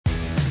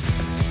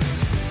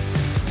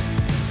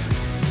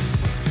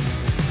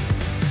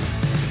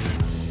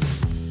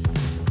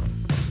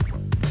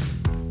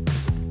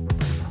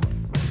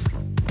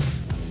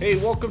Hey,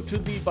 welcome to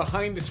the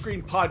Behind the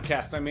Screen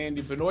podcast. I'm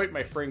Andy Benoit,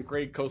 my friend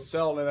Greg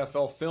Cosell,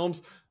 NFL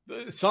Films.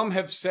 Some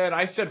have said,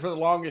 I said for the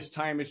longest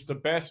time, it's the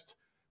best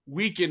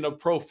weekend of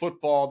pro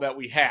football that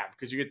we have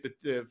because you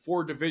get the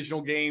 4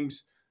 divisional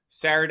games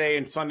Saturday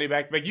and Sunday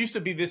back to back. Used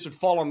to be this would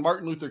fall on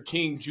Martin Luther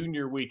King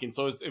Jr. weekend,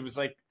 so it was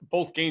like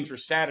both games were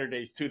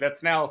Saturdays too.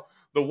 That's now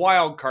the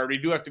wild card. We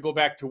do have to go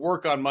back to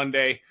work on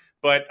Monday,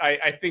 but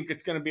I think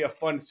it's going to be a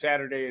fun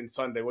Saturday and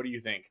Sunday. What do you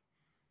think?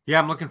 Yeah,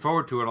 I'm looking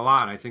forward to it a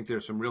lot. I think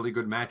there's some really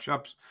good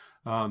matchups.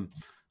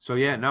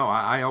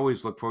 I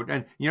always look forward.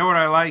 And you know what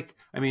I like?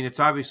 I mean, it's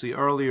obviously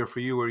earlier for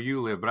you where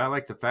you live, but I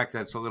like the fact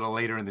that it's a little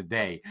later in the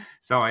day.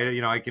 So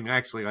I can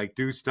actually like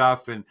do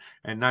stuff and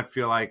not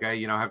feel like I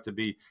have to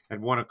be at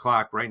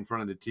 1:00 right in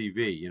front of the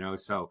TV.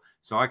 So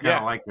I kind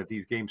of like that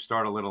these games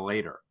start a little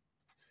later.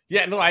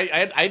 Yeah, no,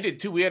 I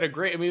did too. We had a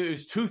great. I mean, it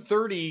was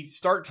 2:30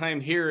 start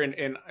time here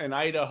in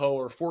Idaho,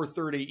 or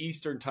 4:30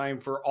 Eastern time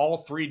for all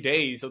 3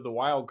 days of the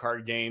wild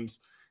card games,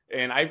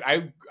 and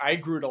I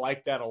grew to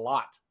like that a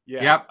lot.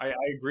 Yeah, yep. I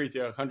agree with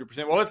you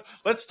 100%. Well,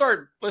 let's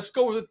start. Let's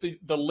go with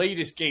the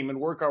latest game and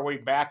work our way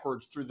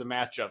backwards through the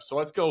matchup. So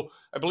let's go.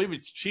 I believe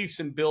it's Chiefs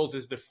and Bills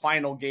is the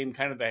final game,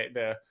 kind of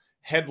the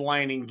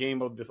headlining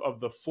game of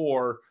the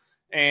 4.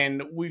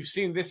 And we've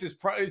seen is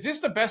this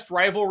the best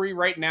rivalry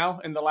right now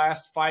in the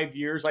last 5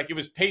 years? Like it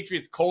was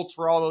Patriots Colts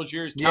for all those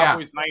years,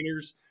 Cowboys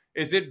Niners.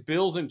 Is it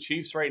Bills and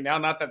Chiefs right now?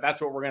 Not that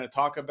that's what we're going to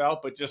talk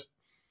about, but just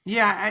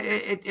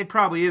it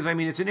probably is. I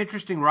mean, it's an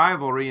interesting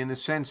rivalry in the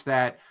sense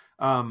that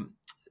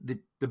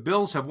the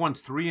Bills have won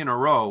 3 in a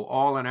row,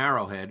 all in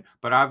Arrowhead,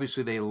 but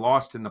obviously they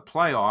lost in the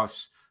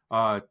playoffs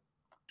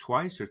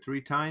twice or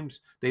 3 times.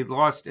 They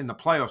lost in the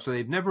playoffs, so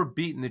they've never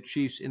beaten the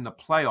Chiefs in the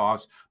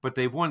playoffs, but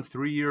they've won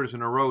 3 years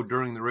in a row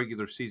during the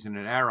regular season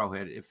at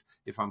Arrowhead.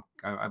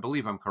 I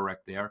believe I'm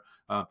correct there.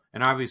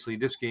 And obviously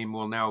this game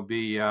will now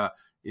be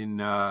in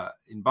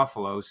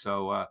Buffalo,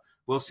 so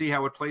we'll see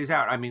how it plays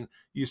out. I mean,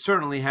 you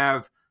certainly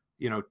have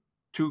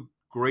 2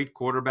 great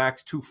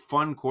quarterbacks, 2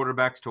 fun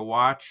quarterbacks to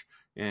watch.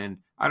 And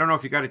I don't know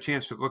if you got a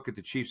chance to look at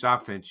the Chiefs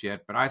offense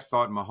yet, but I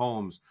thought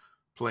Mahomes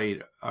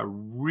played a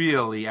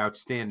really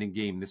outstanding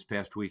game this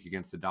past week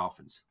against the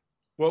Dolphins.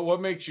 Well, what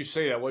makes you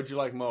say that? What did you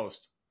like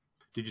most?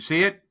 Did you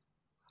see it?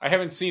 I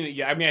haven't seen it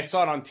yet. I mean, I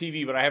saw it on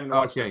TV, but I haven't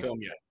watched the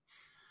film yet.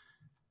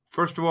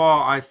 First of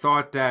all, I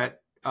thought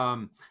that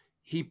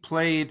he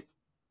played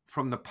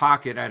from the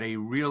pocket at a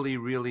really,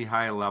 really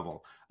high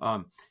level.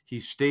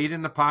 He stayed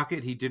in the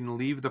pocket. He didn't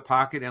leave the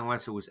pocket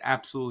unless it was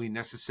absolutely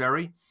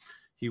necessary.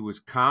 He was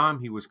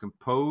calm. He was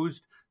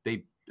composed.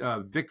 Vic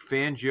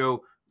Fangio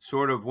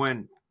sort of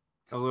went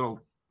a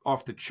little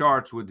off the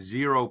charts with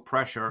zero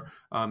pressure.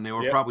 They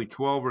were probably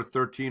 12 or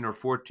 13 or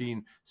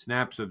 14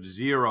 snaps of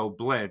zero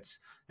blitz.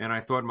 And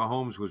I thought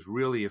Mahomes was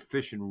really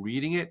efficient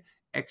reading it,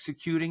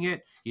 executing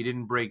it. He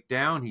didn't break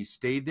down. He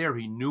stayed there.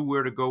 He knew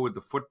where to go with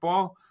the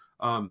football.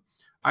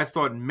 I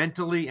thought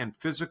mentally and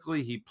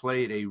physically he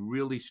played a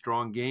really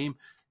strong game.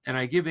 And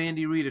I give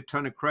Andy Reid a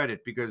ton of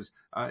credit because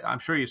I'm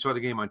sure you saw the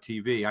game on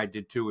TV. I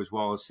did too, as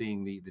well as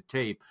seeing the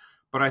tape.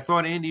 But I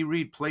thought Andy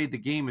Reid played the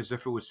game as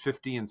if it was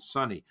 50 and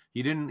sunny.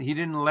 He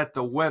didn't let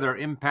the weather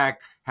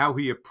impact how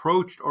he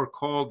approached or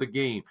called the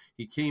game.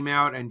 He came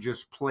out and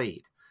just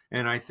played.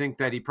 And I think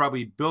that he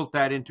probably built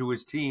that into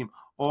his team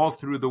all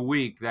through the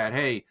week that,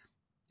 hey,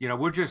 we're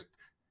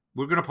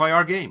going to play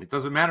our game. It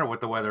doesn't matter what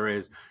the weather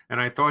is.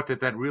 And I thought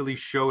that really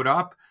showed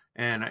up.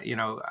 And,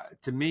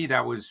 to me,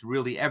 that was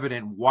really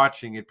evident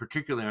watching it,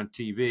 particularly on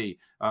TV,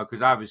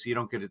 because obviously you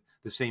don't get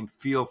the same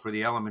feel for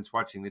the elements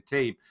watching the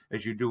tape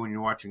as you do when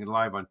you're watching it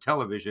live on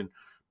television.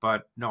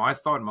 But, no, I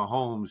thought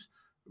Mahomes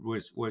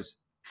was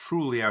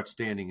truly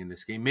outstanding in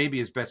this game, maybe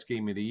his best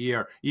game of the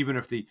year, even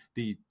if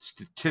the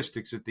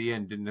statistics at the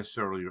end didn't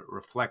necessarily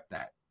reflect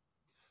that.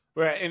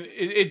 Right, and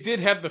it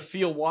did have the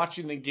feel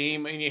watching the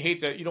game, and you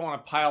don't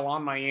want to pile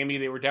on Miami.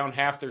 They were down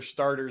half their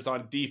starters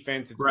on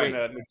defense. It's been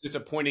a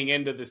disappointing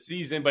end of the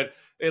season, but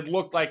it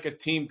looked like a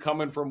team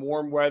coming from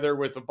warm weather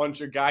with a bunch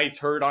of guys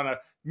hurt on a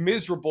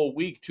miserable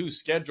week too,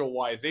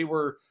 schedule-wise. They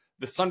were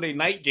the Sunday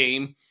night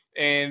game,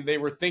 and they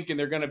were thinking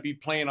they're going to be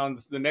playing on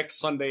the next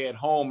Sunday at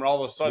home, and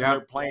all of a sudden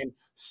they're playing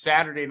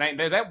Saturday night.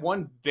 Now, that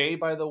one day,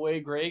 by the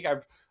way, Greg,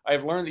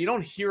 I've learned that you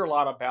don't hear a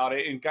lot about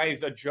it and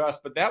guys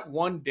adjust, but that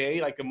one day,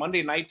 like a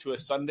Monday night to a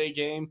Sunday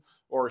game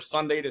or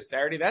Sunday to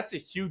Saturday, that's a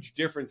huge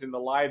difference in the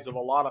lives of a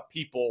lot of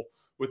people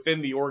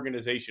within the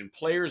organization.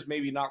 Players,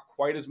 maybe not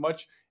quite as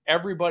much.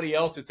 Everybody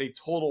else, it's a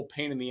total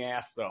pain in the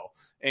ass, though.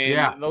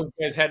 And those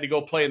guys had to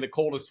go play in the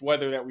coldest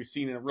weather that we've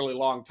seen in a really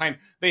long time.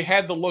 They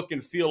had the look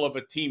and feel of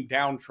a team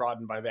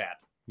downtrodden by that.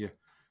 Yeah.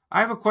 I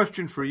have a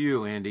question for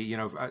you, Andy,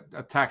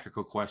 a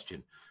tactical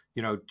question.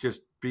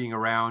 Just being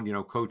around,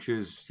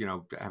 coaches,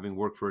 having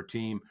worked for a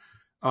team.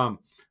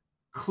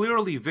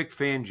 Clearly, Vic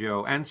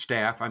Fangio and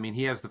staff, I mean,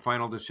 he has the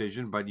final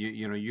decision, but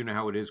you know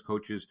how it is.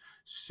 Coaches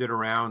sit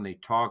around, they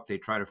talk, they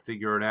try to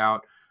figure it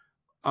out.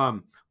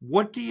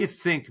 What do you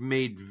think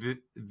made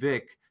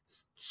Vic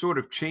sort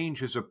of change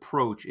his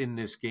approach in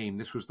this game.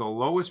 This was the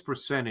lowest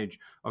percentage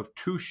of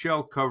 2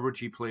 shell coverage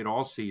he played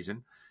all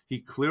season. He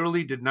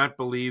clearly did not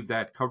believe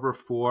that cover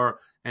 4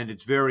 and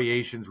its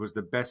variations was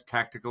the best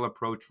tactical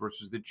approach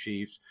versus the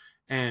Chiefs.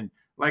 And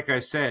like I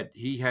said,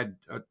 he had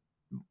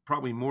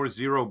probably more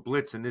zero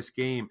blitz in this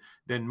game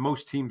than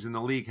most teams in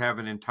the league have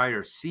an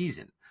entire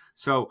season.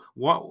 So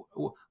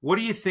what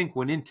do you think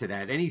went into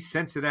that? Any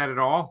sense of that at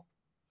all?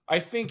 I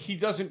think he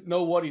doesn't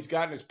know what he's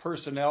got in his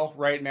personnel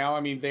right now.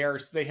 I mean, they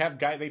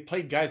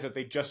played guys that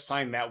they just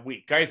signed that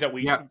week, guys that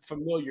we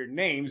familiar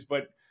names,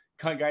 but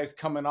guys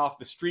coming off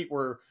the street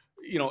were,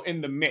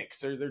 in the mix.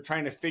 They're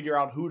trying to figure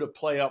out who to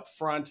play up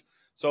front.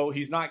 So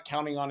he's not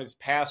counting on his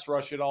pass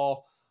rush at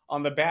all.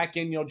 On the back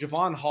end,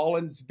 Javon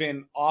Holland's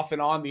been off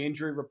and on the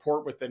injury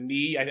report with the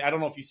knee. I don't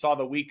know if you saw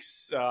the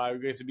weeks, I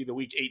guess it'd be the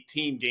week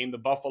 18 game, the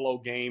Buffalo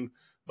game,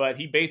 but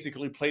he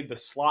basically played the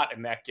slot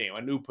in that game,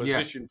 a new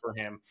position for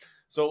him.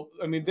 So,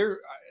 I mean,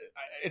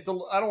 I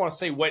don't want to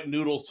say wet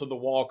noodles to the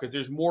wall because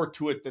there's more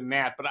to it than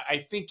that, but I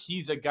think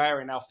he's a guy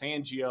right now,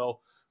 Fangio,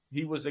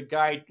 he was a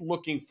guy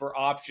looking for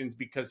options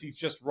because he's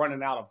just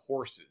running out of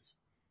horses.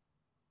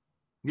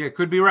 Yeah,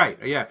 could be right.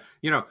 Yeah.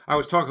 I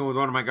was talking with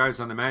one of my guys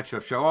on the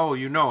matchup show. Oh,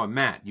 him,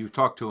 Matt. You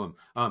talked to him.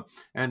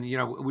 And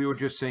we were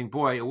just saying,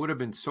 boy, it would have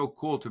been so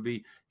cool to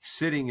be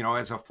sitting,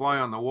 as a fly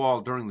on the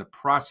wall during the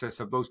process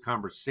of those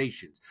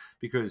conversations.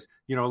 Because,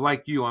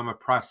 like you, I'm a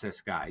process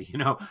guy.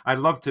 I'd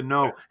love to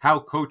know how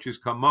coaches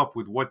come up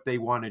with what they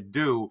want to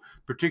do,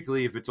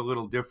 particularly if it's a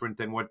little different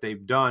than what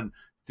they've done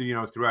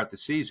throughout the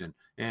season.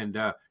 And,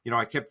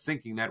 I kept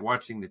thinking that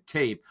watching the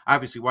tape,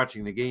 obviously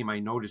watching the game, I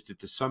noticed it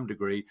to some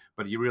degree,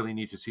 but you really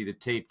need to see the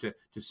tape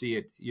to see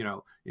it,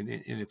 in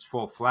its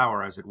full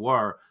flower, as it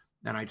were.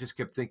 And I just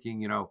kept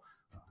thinking,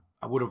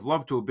 I would have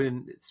loved to have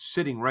been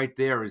sitting right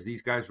there as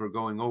these guys were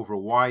going over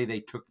why they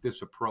took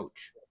this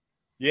approach.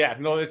 Yeah,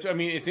 no, it's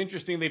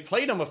interesting. They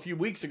played him a few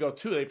weeks ago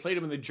too. They played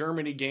him in the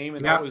Germany game,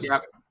 and that was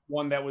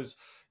one that was,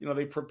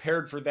 they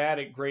prepared for that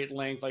at great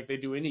length, like they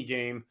do any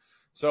game.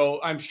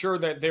 So I'm sure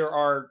that there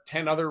are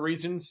 10 other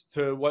reasons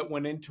to what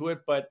went into it,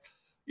 but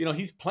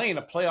he's playing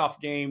a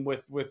playoff game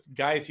with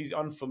guys he's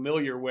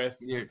unfamiliar with,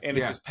 and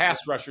it's his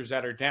pass rushers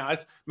that are down.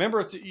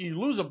 Remember, you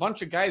lose a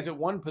bunch of guys at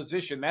one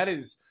position. That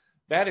is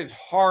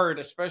hard,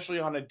 especially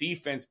on a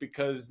defense,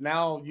 because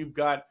now you've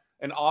got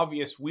an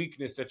obvious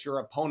weakness that your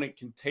opponent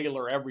can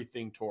tailor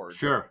everything towards.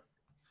 Sure.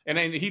 And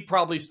then he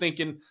probably is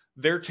thinking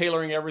they're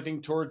tailoring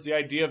everything towards the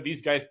idea of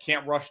these guys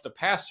can't rush the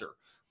passer.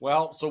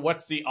 Well, so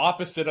what's the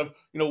opposite of,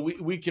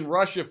 we can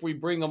rush if we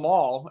bring them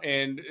all,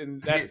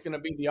 and that's going to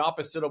be the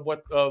opposite of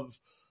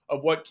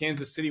what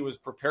Kansas City was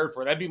prepared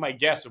for. That'd be my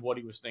guess of what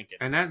he was thinking.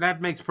 And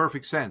that makes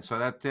perfect sense. So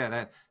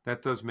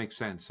that does make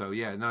sense. So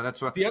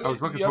that's what I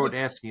was looking forward to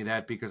asking you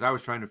that, because I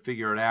was trying to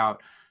figure it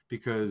out,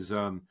 because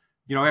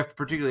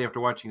particularly after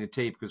watching the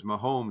tape, because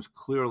Mahomes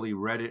clearly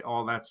read it,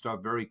 all that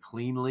stuff very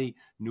cleanly,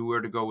 knew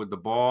where to go with the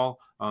ball.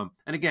 And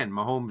again,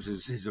 Mahomes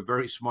is a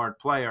very smart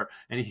player,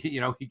 and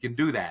he can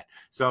do that.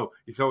 So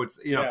it's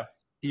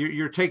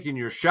you're taking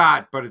your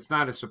shot, but it's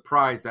not a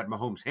surprise that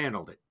Mahomes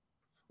handled it.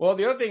 Well,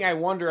 the other thing I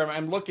wonder,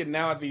 I'm looking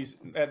now at these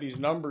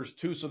numbers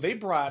too. So they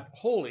brought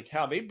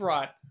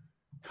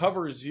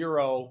cover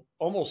 0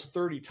 almost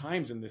 30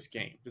 times in this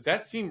game. Does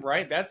that seem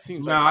right? That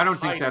seems no, I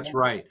don't think that's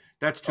right.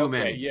 That's too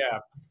many. Yeah.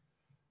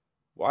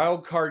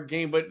 Wild card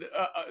game, but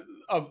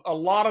a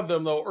lot of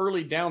them, though,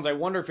 early downs, I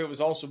wonder if it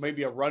was also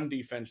maybe a run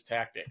defense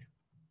tactic.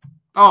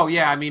 Oh,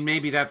 yeah. I mean,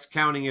 maybe that's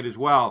counting it as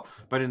well.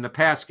 But in the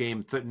pass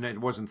game,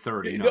 it wasn't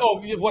 30.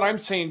 No, what I'm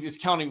saying is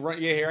counting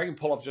run. Yeah, here, I can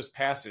pull up just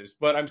passes.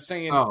 But I'm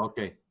saying. Oh,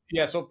 okay.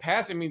 Yeah, so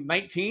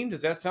 19.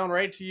 Does that sound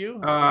right to you?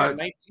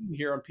 19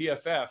 here on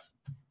PFF.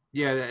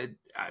 Yeah,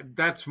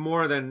 that's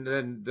more than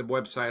the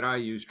website I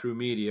use, True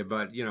Media.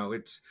 But,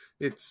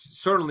 it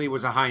certainly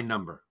was a high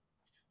number.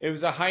 It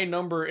was a high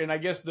number, and I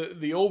guess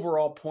the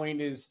overall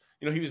point is,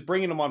 he was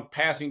bringing them on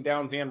passing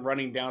downs and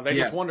running downs. I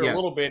just wonder a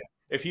little bit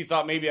if he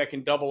thought maybe I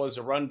can double as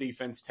a run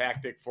defense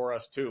tactic for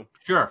us too.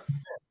 Sure.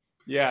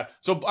 Yeah.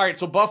 So all right.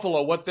 So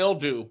Buffalo, what they'll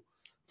do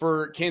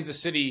for Kansas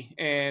City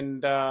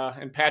and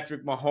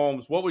Patrick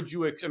Mahomes, what would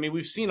you? I mean,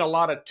 we've seen a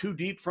lot of too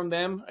deep from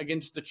them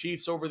against the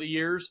Chiefs over the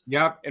years.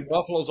 Yep. And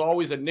Buffalo's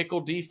always a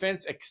nickel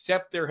defense,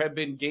 except there have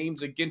been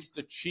games against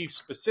the Chiefs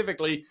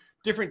specifically.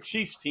 Different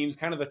Chiefs teams,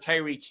 kind of the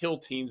Tyreek Hill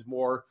teams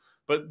more,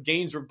 but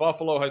games where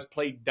Buffalo has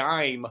played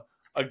dime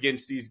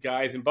against these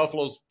guys, and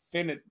Buffalo's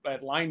thin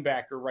at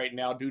linebacker right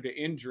now due to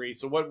injury.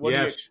 So what do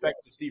you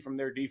expect to see from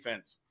their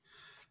defense?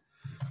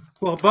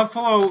 Well,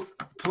 Buffalo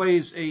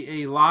plays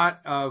a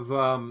lot of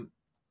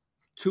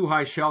too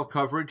high shell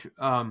coverage.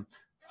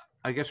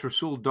 I guess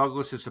Rasul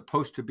Douglas is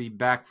supposed to be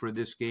back for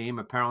this game.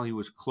 Apparently he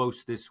was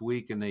close this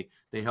week, and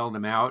they held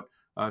him out.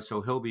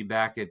 So he'll be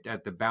back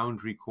at the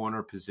boundary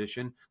corner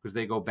position, because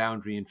they go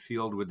boundary and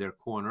field with their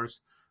corners.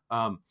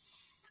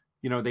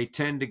 They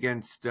tend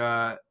against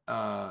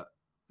the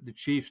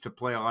Chiefs to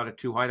play a lot of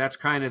too high. That's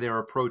kind of their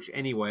approach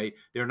anyway.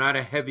 They're not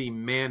a heavy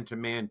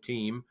man-to-man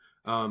team.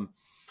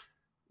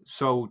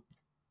 So,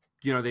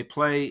 they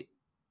play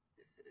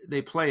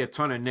they play a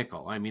ton of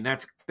nickel. I mean,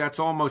 that's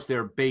almost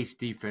their base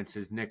defense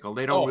is nickel.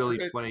 They don't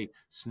really play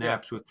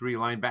snaps with 3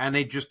 linebackers, and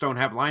they just don't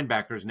have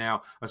linebackers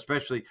now.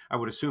 Especially, I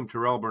would assume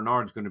Terrell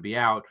Bernard's going to be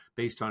out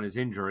based on his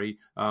injury.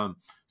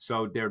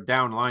 So they're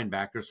down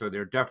linebackers, so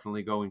they're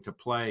definitely going to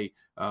play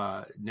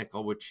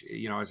nickel, which,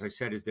 as I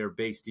said, is their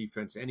base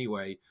defense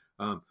anyway.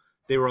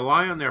 They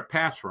rely on their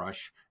pass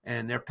rush,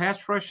 and their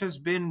pass rush has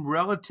been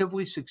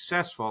relatively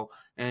successful.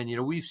 And,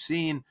 we've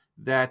seen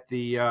that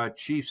the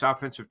Chiefs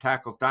offensive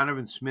tackles,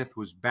 Donovan Smith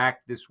was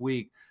back this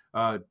week,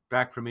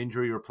 back from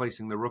injury,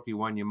 replacing the rookie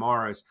Wanya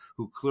Morris,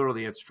 who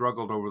clearly had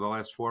struggled over the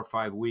last 4 or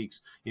 5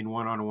 weeks in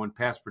one-on-one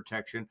pass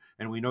protection.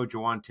 And we know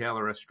Jawan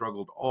Taylor has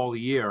struggled all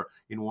year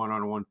in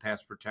one-on-one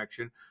pass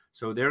protection.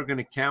 So they're going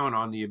to count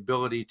on the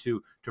ability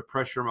to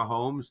pressure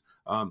Mahomes.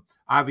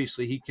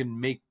 Obviously, he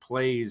can make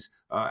plays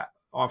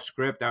off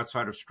script,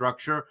 outside of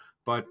structure.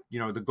 But,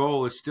 the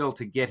goal is still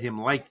to get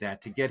him like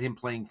that, to get him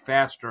playing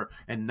faster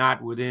and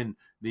not within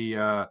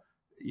the,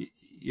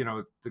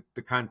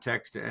 the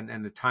context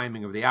and the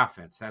timing of the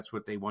offense. That's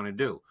what they want to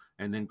do,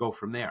 and then go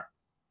from there.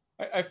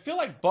 I feel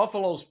like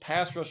Buffalo's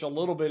pass rush a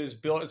little bit is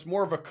built. It's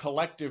more of a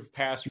collective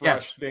pass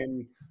rush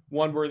than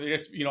one where they're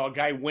just, a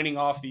guy winning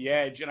off the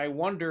edge. And I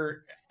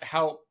wonder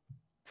how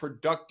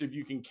productive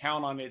you can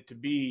count on it to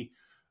be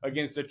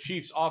against the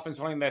Chiefs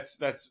offensive line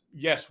that's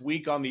yes,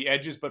 weak on the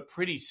edges, but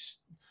pretty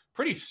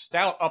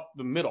stout up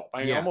the middle.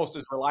 I mean, almost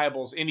as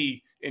reliable as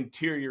any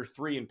interior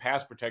 3 in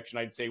pass protection,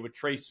 I'd say, with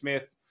Trey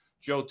Smith,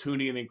 Joe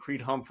Thuney, and then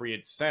Creed Humphrey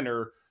at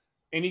center.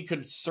 Any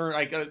concern?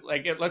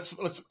 Let's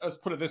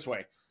put it this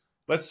way.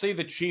 Let's say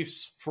the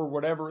Chiefs, for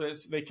whatever it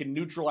is, they can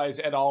neutralize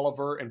Ed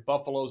Oliver and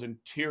Buffalo's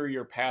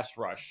interior pass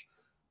rush.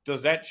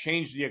 Does that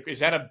change is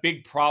that a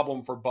big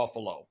problem for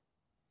Buffalo?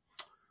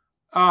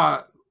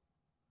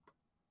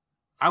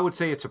 I would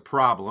say it's a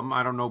problem.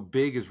 I don't know.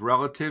 Big is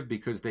relative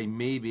because they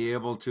may be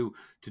able to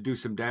do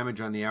some damage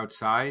on the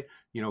outside.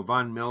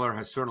 Von Miller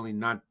has certainly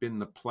not been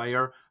the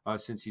player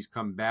since he's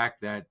come back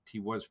that he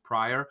was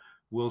prior.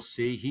 We'll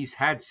see. He's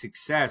had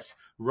success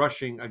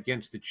rushing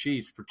against the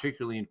Chiefs,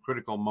 particularly in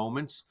critical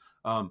moments.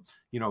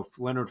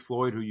 Leonard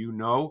Floyd,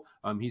 who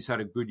he's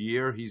had a good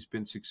year. He's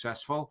been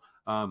successful.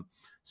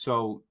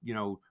 So,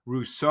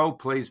 Rousseau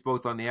plays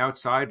both on the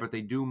outside, but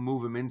they do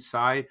move him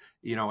inside,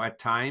 at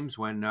times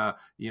when,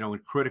 in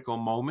critical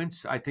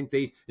moments. I think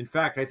they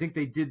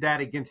did that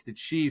against the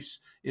Chiefs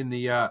in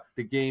the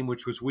game,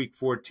 which was week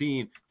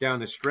 14 down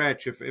the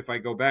stretch. If I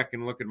go back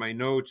and look at my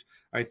notes,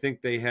 I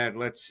think they had,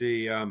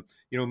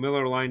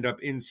 Miller lined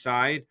up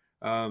inside,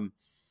 down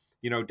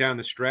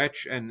the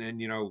stretch.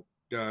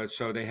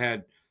 So they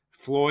had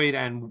Floyd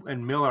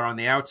and Miller on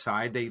the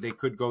outside. They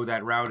could go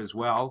that route as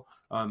well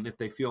if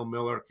they feel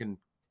Miller can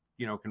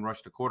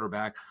rush the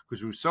quarterback,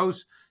 because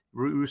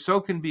Rousseau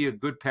can be a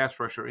good pass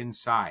rusher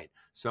inside.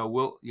 So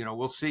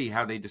we'll see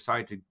how they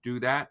decide to do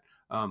that.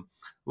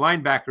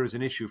 Linebacker is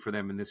an issue for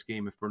them in this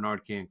game if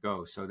Bernard can't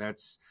go. So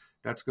that's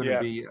going to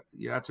be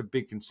that's a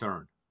big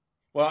concern.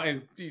 Well,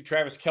 and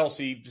Travis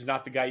Kelce is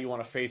not the guy you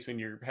want to face when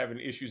you're having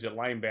issues at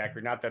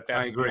linebacker. Not that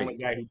that's the only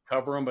guy who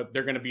cover him, but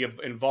they're going to be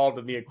involved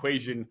in the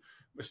equation,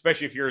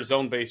 especially if you're a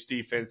zone-based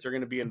defense. They're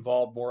going to be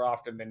involved more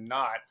often than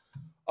not.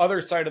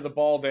 Other side of the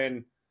ball,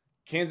 then,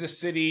 Kansas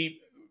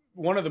City,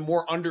 one of the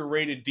more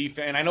underrated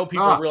defense. And I know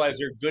people realize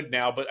they're good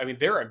now, but, I mean,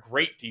 they're a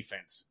great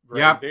defense.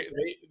 Yeah.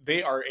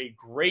 They are a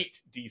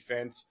great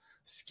defense,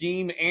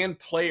 scheme and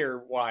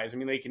player-wise. I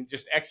mean, they can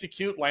just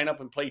execute, line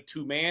up and play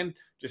 2-man,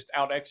 just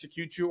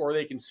out-execute you, or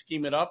they can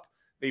scheme it up.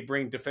 They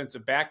bring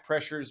defensive back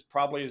pressures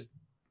probably as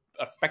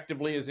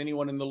effectively as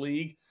anyone in the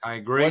league. I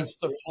agree. What's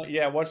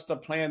the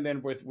plan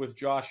then with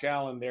Josh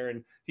Allen there?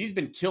 And he's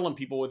been killing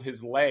people with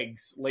his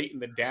legs late in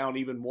the down,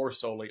 even more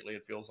so lately,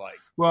 it feels like.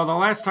 Well, the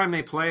last time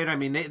they played, I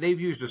mean, they've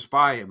used a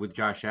spy with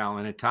Josh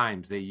Allen at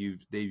times. They've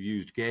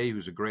used Gay,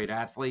 who's a great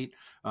athlete.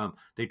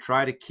 They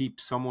try to keep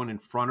someone in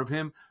front of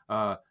him.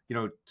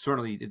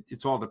 Certainly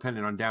it's all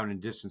dependent on down and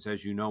distance,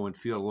 as you know, and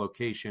field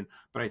location.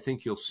 But I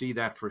think you'll see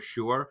that for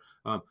sure.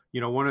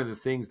 One of the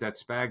things that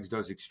Spags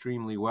does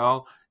extremely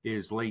well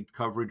is late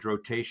coverage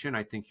rotation.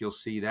 I think you'll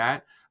see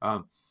that.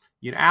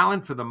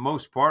 Allen, for the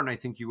most part, and I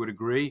think you would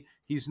agree,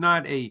 he's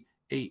not a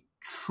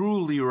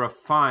truly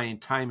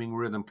refined timing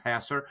rhythm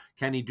passer.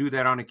 Can he do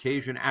that on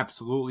occasion?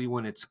 Absolutely,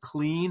 when it's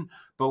clean.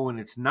 But when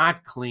it's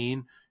not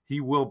clean, he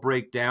will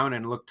break down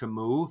and look to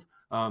move.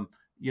 And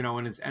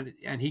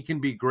he can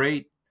be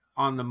great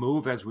on the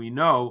move, as we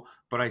know,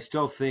 but I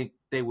still think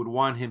they would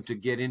want him to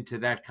get into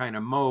that kind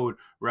of mode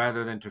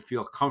rather than to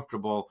feel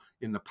comfortable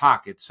in the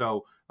pocket.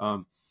 So,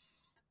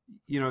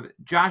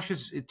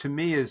 Josh to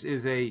me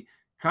is a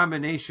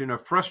combination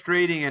of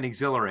frustrating and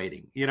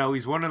exhilarating.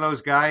 He's one of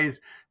those guys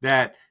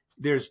that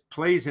there's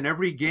plays in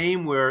every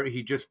game where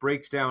he just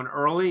breaks down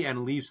early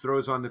and leaves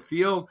throws on the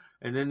field.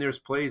 And then there's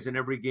plays in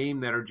every game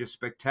that are just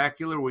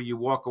spectacular where you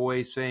walk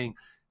away saying,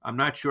 I'm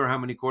not sure how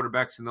many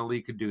quarterbacks in the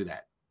league could do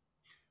that.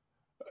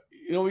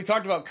 We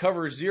talked about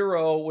cover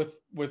zero with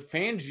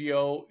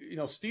Fangio.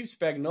 Steve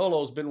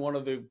Spagnuolo has been one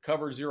of the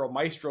cover zero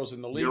maestros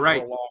in the league for a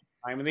long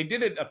time. And they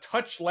did it a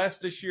touch less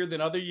this year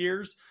than other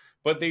years,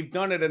 but they've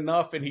done it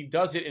enough, and he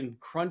does it in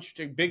crunch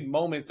big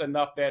moments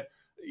enough that,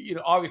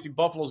 obviously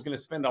Buffalo's going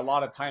to spend a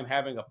lot of time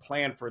having a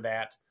plan for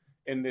that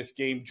in this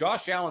game.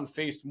 Josh Allen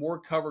faced more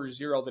cover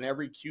zero than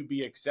every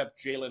QB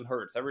except Jalen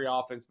Hurts, every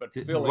offense but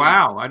Philly.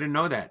 Wow, I didn't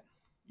know that.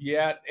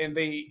 Yeah, and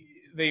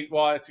they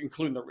well, it's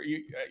including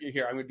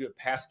here. I'm going to do it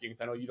pass games.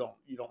 I know you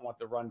don't want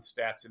the run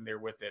stats in there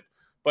with it,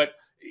 but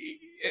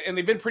and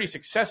they've been pretty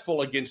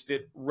successful against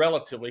it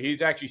relatively.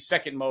 He's actually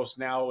second most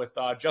now, with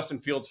Justin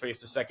Fields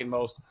faced the second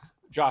most,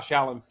 Josh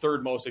Allen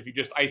third most if you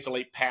just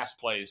isolate pass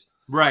plays.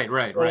 Right.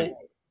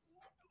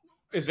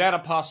 Is that a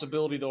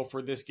possibility though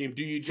for this game?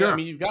 Do you? Sure. I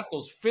mean, you've got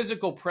those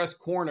physical press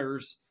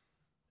corners.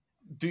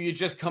 Do you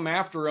just come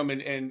after him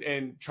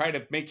and try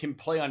to make him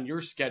play on your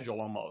schedule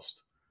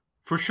almost?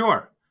 For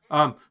sure.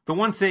 The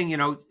one thing,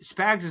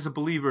 Spags is a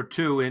believer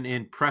too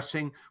in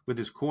pressing with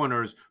his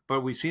corners,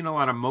 but we've seen a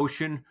lot of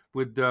motion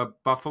with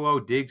Buffalo.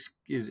 Diggs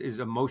is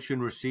a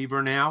motion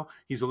receiver now.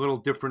 He's a little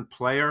different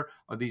player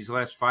these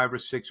last 5 or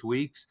 6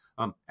 weeks.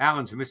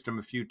 Allen's missed him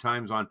a few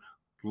times on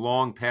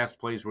long pass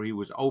plays where he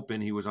was open.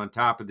 He was on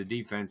top of the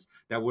defense.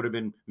 That would have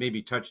been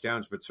maybe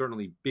touchdowns, but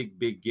certainly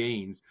big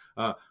gains.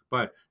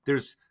 But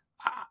there's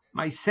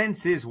my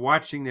sense is,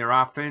 watching their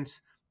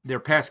offense, their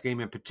pass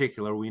game in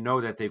particular, we know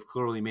that they've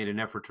clearly made an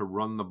effort to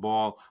run the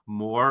ball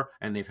more,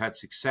 and they've had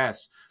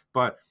success.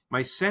 But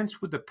my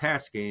sense with the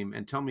pass game,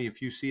 and tell me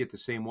if you see it the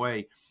same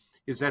way,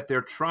 is that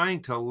they're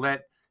trying to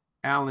let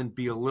Allen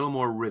be a little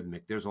more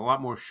rhythmic. There's a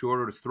lot more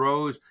shorter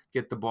throws,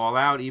 get the ball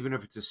out, even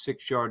if it's a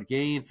 6-yard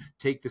gain,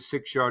 take the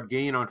 6-yard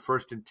gain on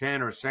 1st and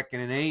 10 or 2nd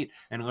and 8,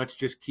 and let's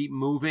just keep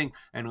moving,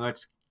 and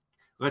let's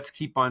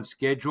keep on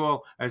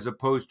schedule, as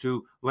opposed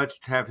to let's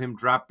have him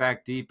drop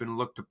back deep and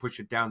look to push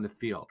it down the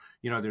field.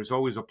 There's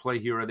always a play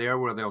here or there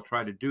where they'll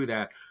try to do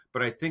that,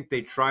 but I think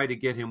they try to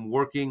get him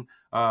working,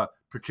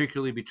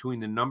 particularly between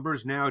the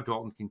numbers now.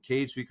 Dalton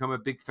Kincaid's become a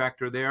big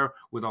factor there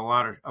with a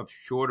lot of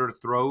shorter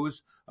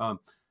throws.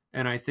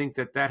 And I think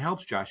that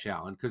helps Josh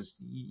Allen because,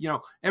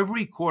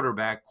 every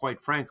quarterback, quite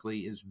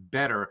frankly, is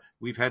better.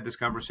 We've had this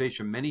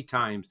conversation many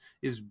times,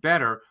 is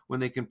better when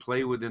they can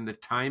play within the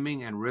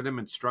timing and rhythm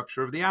and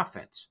structure of the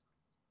offense.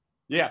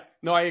 Yeah,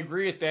 no, I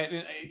agree with that.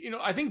 And,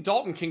 I think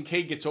Dalton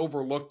Kincaid gets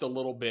overlooked a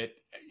little bit.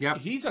 Yep.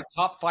 He's a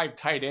top 5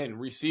 tight end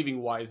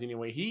receiving wise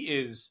anyway. He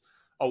is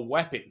a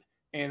weapon.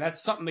 And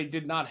that's something they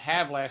did not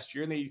have last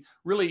year. And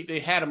they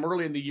had him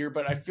early in the year,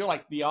 but I feel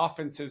like the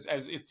offense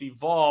as it's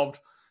evolved,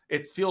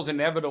 it feels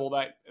inevitable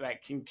that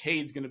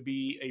Kincaid's going to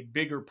be a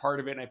bigger part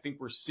of it, and I think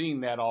we're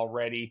seeing that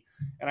already.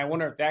 And I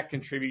wonder if that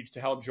contributes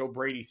to how Joe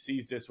Brady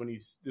sees this when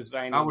he's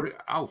designing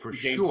for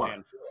game sure.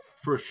 plan.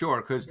 For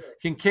sure, because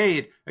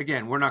Kincaid,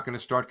 again, we're not going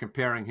to start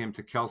comparing him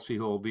to Kelsey,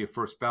 who will be a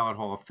first-ballot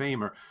Hall of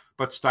Famer,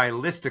 but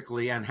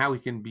stylistically and how he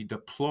can be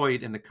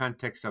deployed in the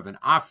context of an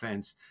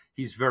offense,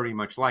 he's very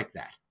much like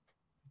that.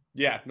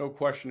 Yeah, no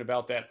question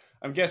about that.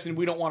 I'm guessing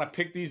we don't want to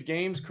pick these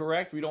games,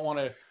 correct? We don't want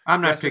to. I'm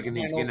not picking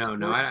these. I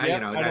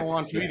don't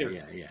want to either.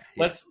 Yeah.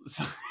 Let's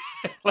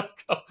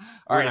go.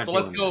 All right, so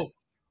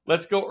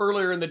let's go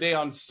earlier in the day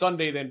on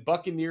Sunday. Then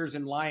Buccaneers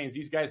and Lions.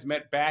 These guys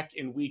met back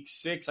in Week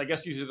 6. I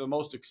guess these are the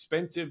most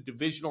expensive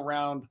divisional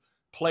round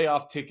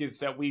playoff tickets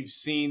that we've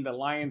seen. The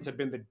Lions have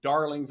been the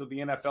darlings of the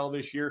NFL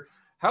this year.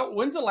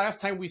 When's the last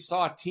time we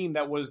saw a team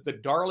that was the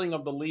darling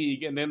of the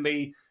league and then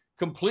they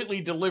completely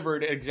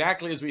delivered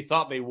exactly as we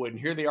thought they would? And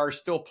here they are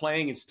still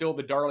playing and still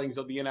the darlings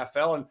of the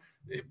NFL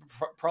and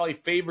probably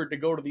favored to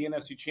go to the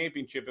NFC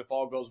Championship if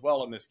all goes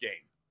well in this game.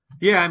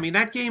 Yeah, I mean,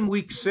 that game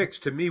Week 6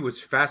 to me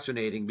was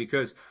fascinating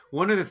because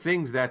one of the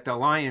things that the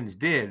Lions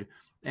did,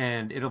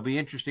 and it'll be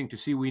interesting to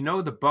see, we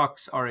know the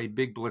Bucs are a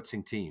big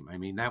blitzing team. I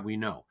mean, that we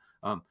know.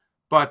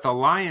 But the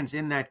Lions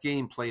in that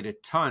game played a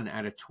ton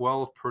out of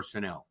 12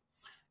 personnel.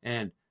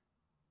 And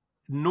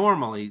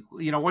normally,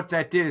 what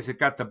that did is it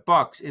got the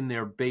Bucs in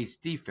their base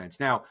defense.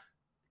 Now,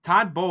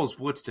 Todd Bowles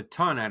blitzed a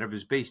ton out of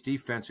his base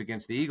defense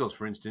against the Eagles,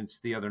 for instance,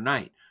 the other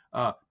night.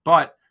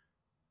 But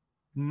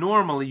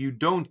normally you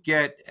don't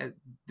get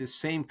the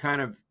same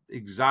kind of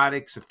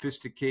exotic,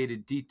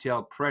 sophisticated,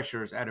 detailed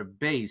pressures out of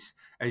base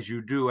as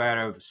you do out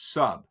of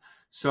sub.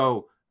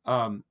 So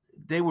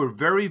they were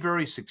very,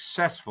 very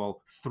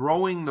successful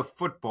throwing the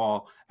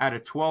football out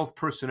of 12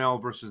 personnel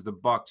versus the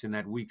Bucs in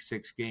that Week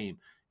 6 game.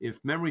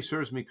 If memory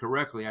serves me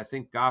correctly, I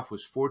think Goff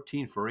was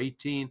 14 for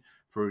 18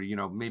 for,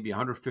 maybe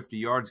 150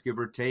 yards, give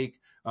or take,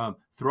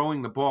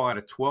 throwing the ball out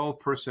of 12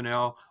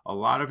 personnel, a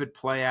lot of it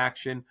play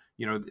action.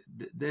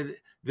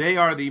 They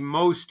are the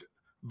most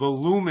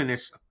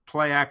voluminous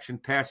play action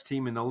pass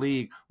team in the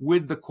league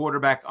with the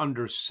quarterback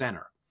under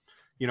center.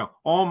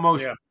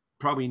 Almost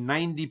probably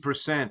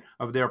 90%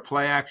 of their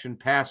play action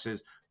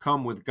passes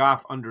come with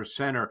Goff under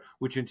center,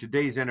 which in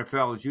today's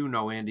NFL, as you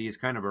know, Andy, is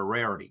kind of a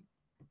rarity.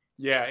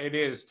 Yeah, it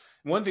is.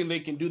 One thing they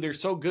can do, they're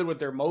so good with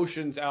their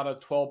motions out of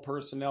 12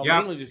 personnel,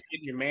 mainly just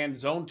getting your man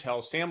zone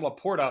tells. Sam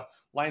Laporta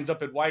lines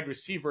up at wide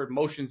receiver and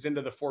motions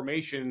into the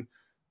formation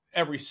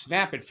every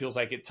snap, it feels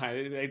like at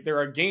times. There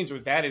are games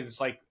with that.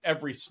 It's like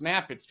every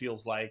snap, it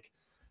feels like.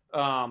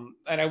 And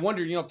I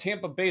wonder,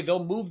 Tampa Bay,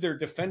 they'll move their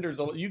defenders.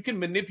 You can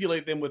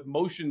manipulate them with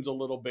motions a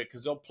little bit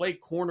because they'll play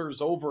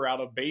corners over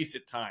out of base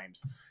at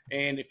times.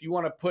 And if you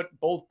want to put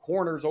both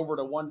corners over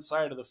to one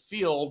side of the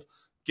field,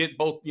 get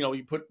both,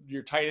 you put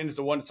your tight ends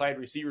to one side,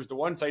 receivers to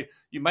one side,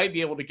 you might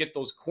be able to get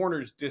those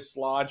corners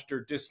dislodged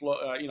or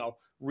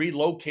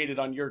relocated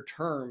on your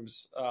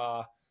terms.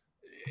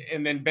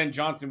 And then Ben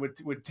Johnson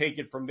would take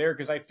it from there,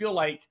 because I feel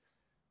like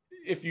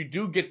if you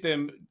do get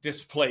them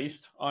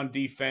displaced on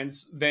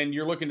defense, then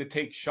you're looking to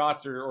take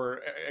shots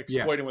or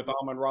exploiting with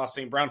Amon-Ra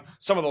St. Brown,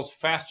 some of those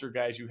faster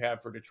guys you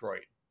have for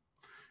Detroit.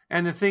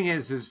 And the thing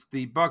is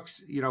the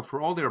Bucs, for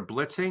all their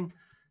blitzing,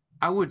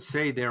 I would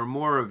say they're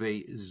more of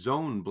a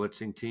zone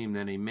blitzing team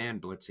than a man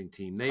blitzing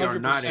team. They are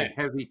 100%.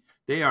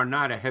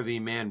 not a heavy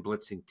man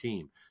blitzing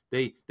team.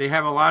 They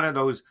have a lot of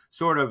those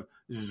sort of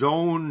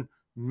zone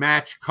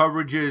match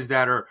coverages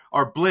that are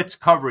blitz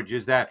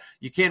coverages that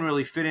you can't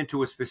really fit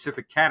into a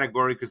specific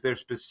category because they're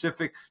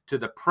specific to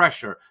the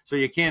pressure. So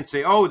you can't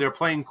say, oh, they're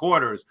playing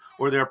quarters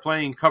or they're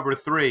playing cover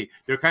 3.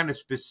 They're kind of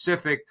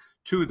specific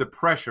to the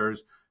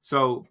pressures.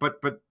 So,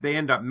 but they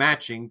end up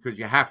matching because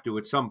you have to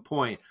at some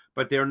point.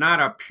 But they're not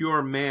a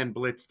pure man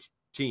blitz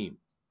team.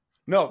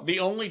 No, the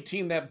only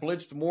team that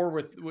blitzed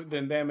more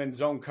than them in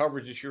zone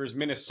coverage this year is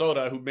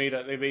Minnesota, who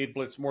made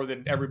blitz more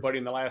than everybody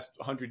in the last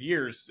 100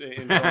 years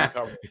in zone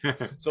coverage.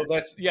 So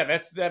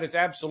that is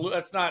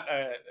absolute.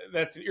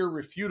 That's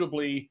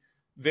irrefutably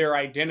their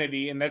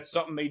identity, and that's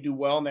something they do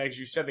well. And as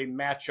you said, they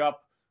match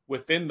up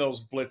within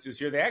those blitzes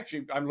here.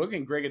 I'm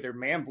looking, Greg, at their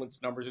man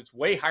blitz numbers. It's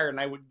way higher, and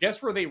I would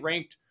guess where they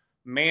ranked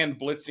man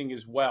blitzing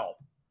as well.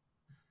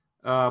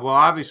 Well,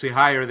 obviously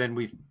higher than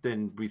we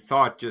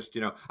thought.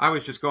 I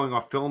was just going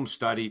off film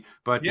study,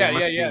 but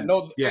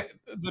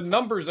the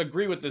numbers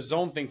agree with the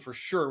zone thing for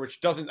sure, which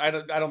I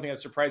don't think that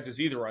surprises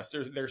either of us.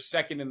 They're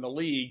second in the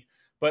league,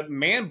 but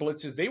man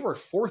blitzes, they were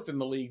 4th in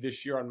the league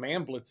this year on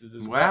man blitzes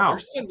as well. Wow, they're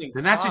sending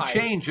and that's a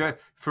change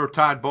for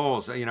Todd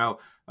Bowles,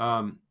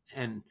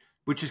 and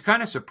which is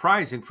kind of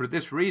surprising for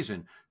this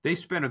reason. They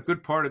spent a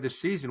good part of the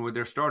season with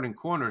their starting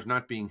corners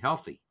not being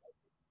healthy.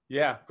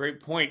 Yeah,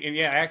 great point. And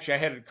actually, I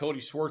had Cody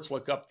Schwartz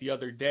look up the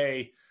other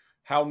day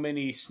how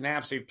many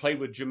snaps they've played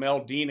with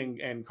Jamel Dean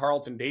and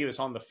Carlton Davis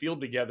on the field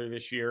together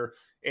this year.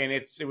 And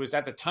it was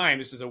at the time,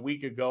 this is a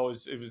week ago,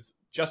 it was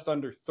just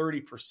under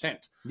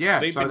 30%. Yeah,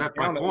 so that's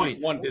my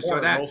point. Most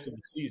of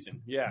the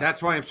season. Yeah,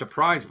 that's why I'm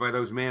surprised by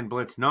those man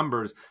blitz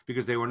numbers,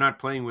 because they were not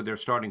playing with their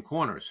starting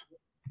corners.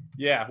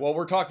 Yeah, well,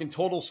 we're talking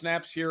total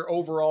snaps here.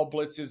 Overall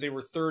blitzes, they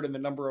were 3rd in the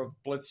number of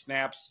blitz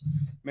snaps.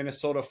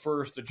 Minnesota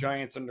 1st. The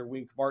Giants under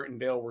Wink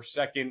Martindale were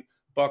 2nd.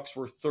 Bucs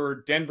were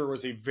 3rd. Denver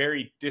was a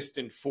very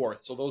distant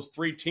 4th. So those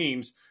 3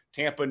 teams,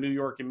 Tampa, New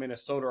York, and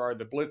Minnesota, are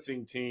the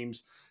blitzing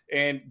teams.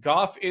 And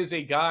Goff is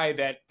a guy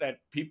that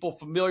people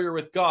familiar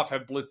with Goff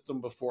have blitzed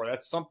him before.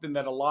 That's something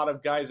that a lot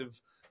of guys have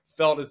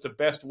felt is the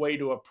best way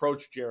to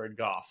approach Jared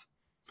Goff.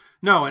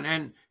 No,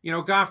 and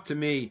Goff, to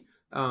me,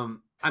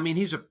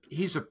 he's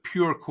a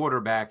pure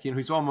quarterback.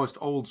 He's almost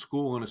old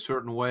school in a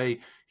certain way.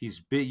 He's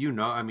big,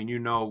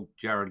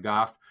 Jared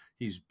Goff.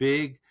 He's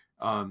big.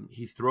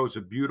 He throws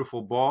a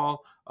beautiful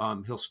ball.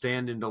 He'll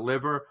stand and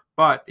deliver.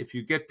 But if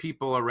you get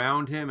people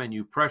around him and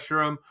you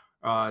pressure him,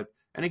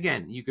 and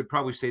again, you could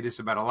probably say this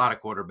about a lot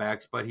of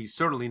quarterbacks, but he's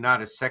certainly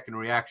not a second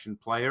reaction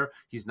player.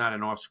 He's not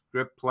an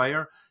off-script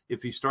player.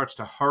 If he starts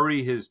to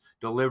hurry his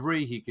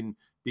delivery, he can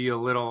be a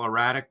little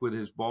erratic with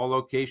his ball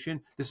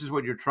location. This is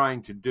what you're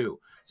trying to do.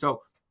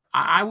 So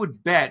I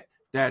would bet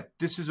that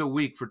this is a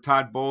week for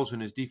Todd Bowles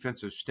and his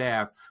defensive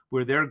staff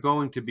where they're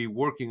going to be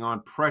working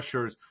on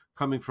pressures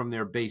coming from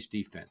their base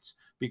defense,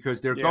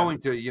 because they're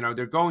going to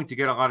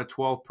get a lot of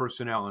 12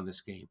 personnel in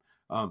this game.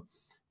 The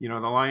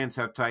Lions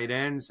have tight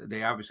ends.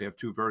 They obviously have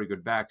 2 very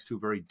good backs, 2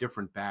 very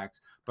different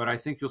backs, but I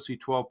think you'll see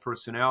 12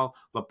 personnel.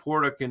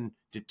 Laporta can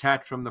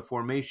detach from the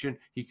formation.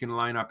 He can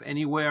line up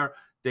anywhere.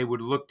 They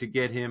would look to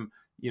get him,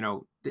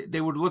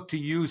 they would look to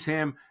use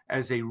him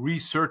as a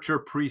researcher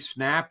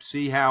pre-snap,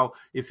 see how,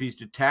 if he's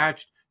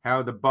detached,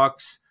 how the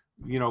Bucs,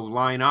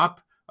 line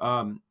up.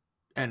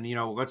 And,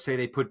 let's say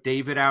they put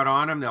David out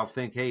on him, they'll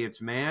think, hey,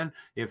 it's man.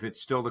 If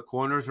it's still the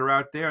corners are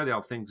out there,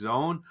 they'll think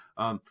zone.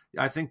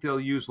 I think they'll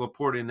use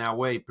Laporta in that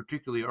way,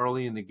 particularly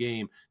early in the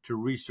game, to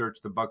research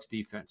the Bucs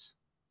defense.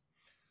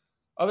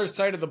 Other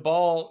side of the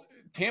ball,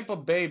 Tampa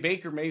Bay,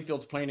 Baker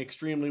Mayfield's playing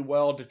extremely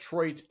well.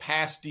 Detroit's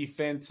pass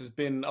defense has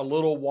been a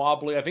little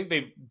wobbly. I think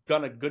they've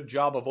done a good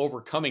job of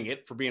overcoming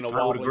it for being a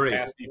wobbly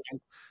pass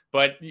defense.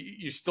 But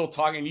you're still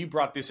talking, you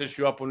brought this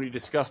issue up when we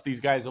discussed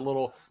these guys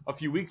a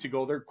few weeks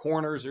ago. Their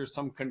corners, there's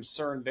some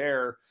concern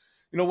there.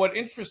 What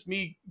interests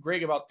me,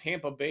 Greg, about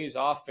Tampa Bay's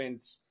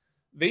offense,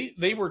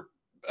 they were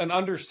an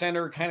under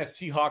center kind of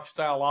Seahawks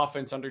style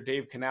offense under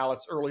Dave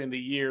Canales early in the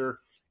year.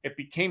 It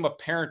became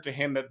apparent to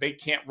him that they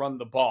can't run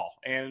the ball.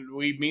 And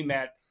we mean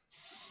that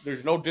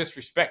there's no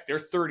disrespect. They're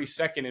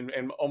 32nd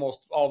in almost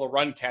all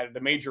the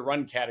major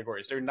run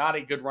categories. They're not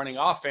a good running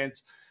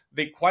offense.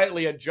 They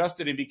quietly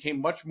adjusted and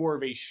became much more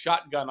of a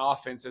shotgun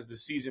offense as the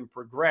season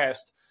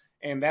progressed.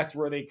 and that's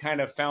where they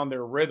kind of found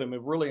their rhythm. A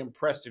really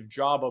impressive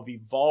job of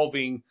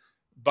evolving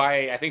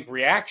by, I think,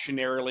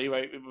 reactionarily,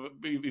 by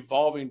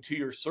evolving to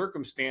your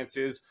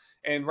circumstances.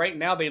 And right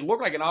now, they look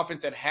like an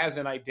offense that has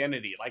an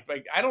identity. Like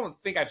I don't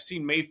think I've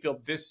seen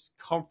Mayfield this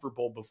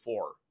comfortable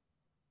before.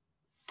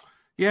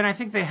 Yeah, and I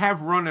think they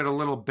have run it a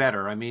little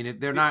better. I mean,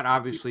 they're not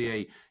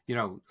obviously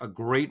a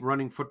great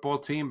running football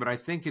team, but I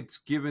think it's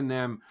given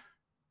them.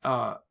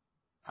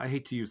 I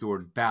hate to use the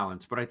word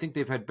balance, but I think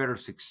they've had better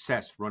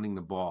success running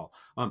the ball.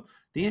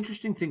 The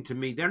interesting thing to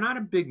me, they're not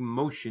a big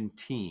motion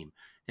team.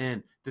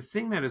 And the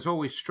thing that has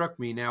always struck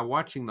me now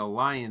watching the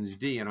Lions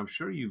D, and I'm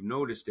sure you've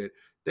noticed it,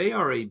 they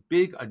are a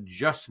big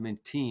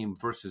adjustment team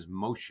versus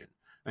motion.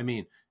 I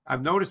mean,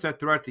 I've noticed that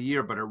throughout the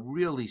year, but it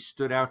really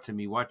stood out to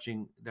me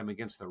watching them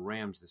against the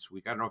Rams this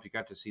week. I don't know if you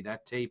got to see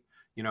that tape.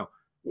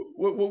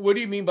 What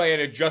do you mean by an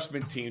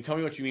adjustment team? Tell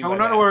me what you mean so by in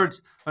that.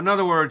 In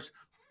other words,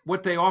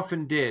 what they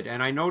often did,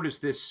 and I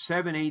noticed this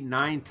 7, 8,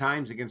 9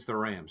 times against the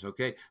Rams,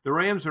 okay? The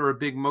Rams are a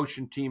big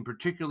motion team,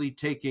 particularly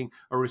taking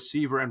a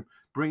receiver and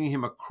bringing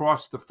him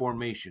across the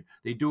formation.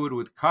 They do it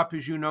with Kupp,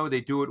 as you know.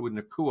 They do it with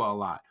Nakua a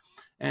lot.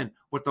 And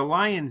what the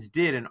Lions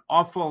did an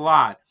awful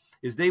lot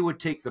is they would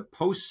take the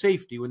post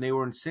safety when they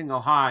were in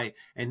single high,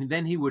 and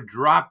then he would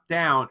drop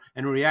down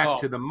and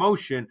react to the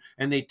motion,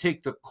 and they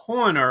take the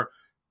corner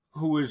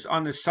who was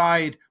on the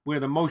side where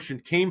the motion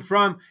came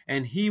from,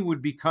 and he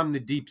would become the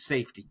deep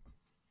safety.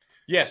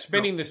 Yeah,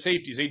 spinning the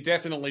safeties. They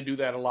definitely do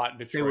that a lot in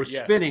Detroit. They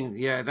were spinning.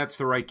 Yeah, that's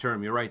the right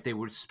term. You're right. They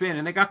would spin,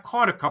 and they got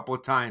caught a couple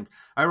of times.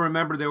 I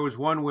remember there was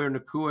one where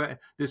Nakua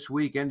this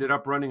week ended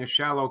up running a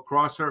shallow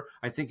crosser,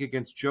 I think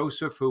against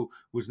Joseph, who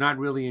was not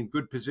really in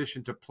good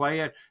position to play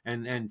it,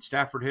 and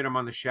Stafford hit him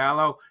on the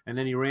shallow, and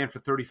then he ran for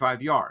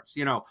 35 yards.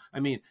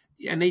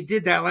 And they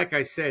did that, like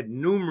I said,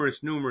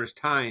 numerous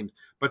times.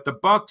 But the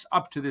Bucs,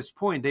 up to this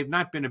point, they've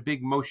not been a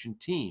big motion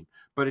team.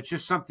 But it's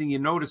just something you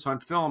notice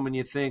on film, and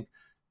you think,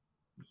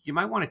 you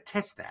might want to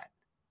test that.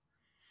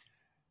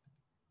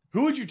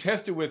 Who would you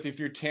test it with if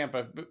you're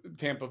Tampa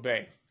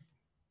Bay?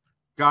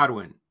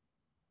 Godwin.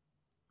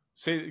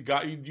 Say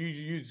you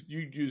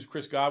use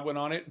Chris Godwin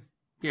on it?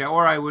 Yeah,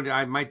 or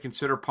I might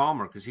consider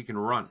Palmer because he can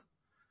run.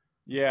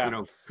 Yeah.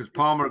 Because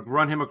Palmer,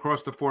 run him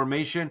across the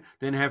formation,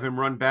 then have him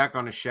run back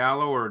on a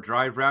shallow or a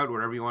drive route,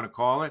 whatever you want to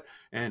call it,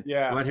 and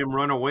let him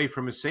run away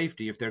from his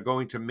safety if they're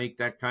going to make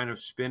that kind of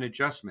spin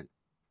adjustment.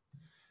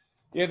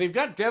 Yeah, they've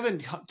got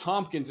Devin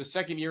Tompkins, a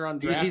second-year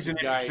undrafted He's an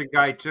interesting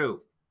guy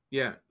too.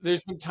 Yeah. There's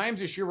been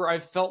times this year where I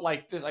felt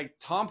like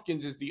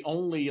Tompkins is the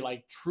only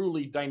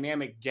truly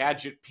dynamic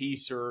gadget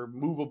piece or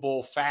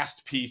movable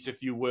fast piece,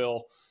 if you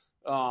will.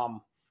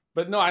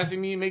 But no, I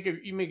think you make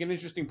an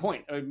interesting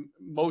point.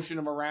 Motion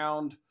him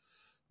around,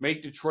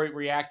 make Detroit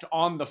react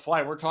on the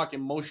fly. We're talking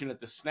motion at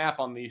the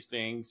snap on these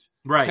things.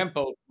 Right.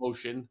 Tempo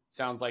motion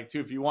sounds like too.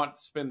 If you want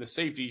to spin the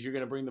safeties, you're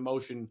going to bring the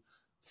motion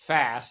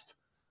fast.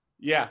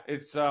 Yeah,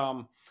 it's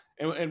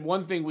and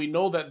one thing we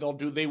know that they'll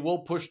do, they will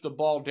push the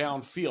ball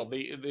downfield.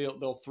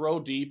 They'll throw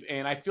deep,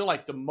 and I feel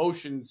like the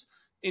motions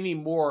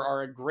anymore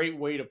are a great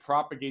way to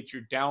propagate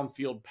your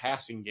downfield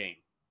passing game.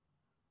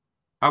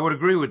 I would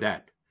agree with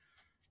that.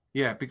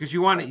 Yeah, because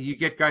you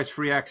get guys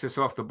free access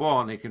off the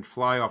ball, and they can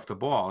fly off the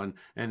ball, and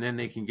then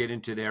they can get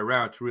into their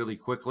routes really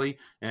quickly,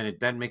 and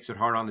that makes it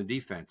hard on the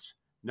defense.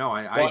 No,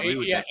 I agree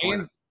with that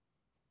point. And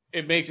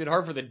it makes it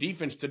hard for the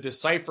defense to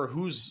decipher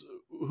who's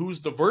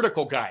the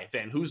vertical guy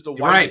then, who's the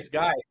widest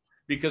guy,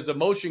 because the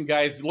motion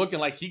guy is looking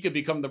like he could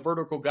become the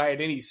vertical guy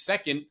at any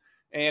second.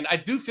 And I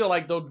do feel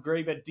like, though,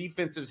 Greg, that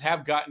defenses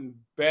have gotten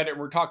better.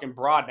 We're talking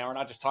broad now. We're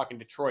not just talking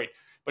Detroit.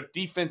 But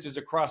defenses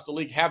across the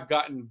league have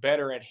gotten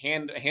better at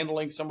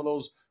handling some of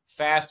those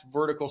fast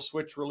vertical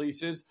switch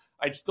releases.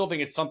 I still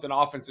think it's something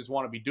offenses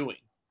want to be doing.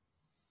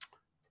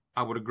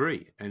 I would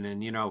agree. And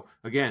then,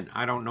 again,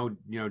 I don't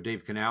know,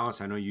 Dave Canales.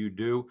 I know you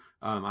do.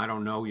 I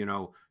don't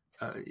know,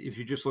 if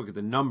you just look at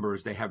the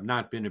numbers, they have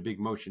not been a big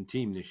motion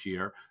team this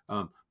year.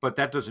 But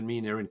that doesn't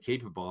mean they're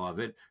incapable of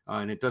it.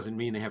 And it doesn't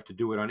mean they have to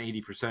do it on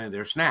 80% of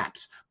their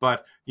snaps.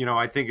 But,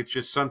 I think it's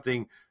just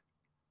something,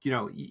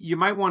 you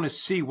might want to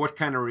see what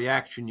kind of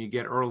reaction you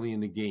get early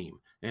in the game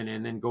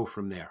and then go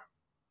from there.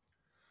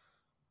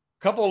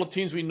 A couple of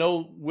teams we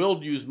know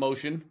will use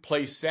motion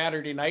play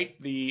Saturday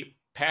night. The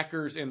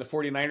Packers and the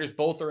 49ers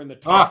both are in the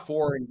top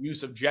 4 in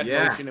use of jet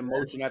motion and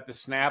motion at the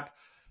snap.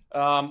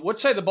 What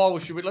side of the ball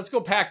should we? Let's go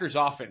Packers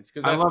offense,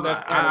 because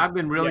I've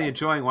been really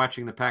enjoying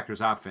watching the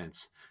Packers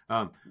offense.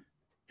 And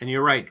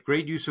you're right,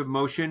 great use of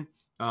motion.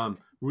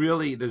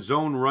 Really, the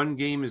zone run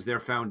game is their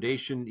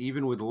foundation,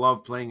 even with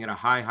Love playing at a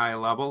high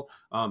level.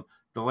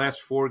 The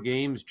last 4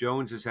 games,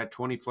 Jones has had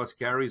 20-plus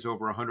carries,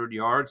 over 100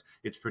 yards.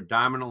 It's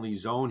predominantly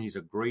zone. He's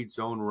a great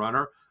zone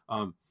runner.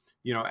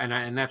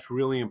 And that's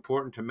really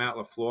important to Matt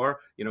LaFleur.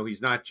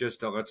 He's not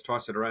just a let's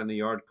toss it around the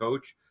yard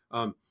coach.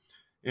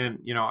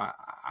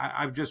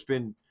 I've just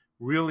been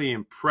really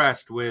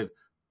impressed with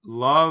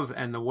Love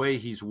and the way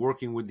he's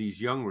working with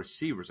these young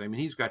receivers. I mean,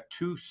 he's got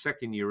 2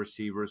 second-year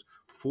receivers,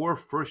 4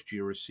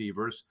 first-year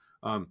receivers,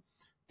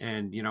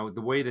 And,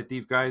 the way that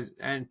these guys,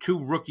 and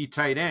 2 rookie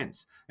tight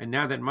ends. And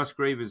now that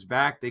Musgrave is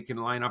back, they can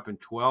line up in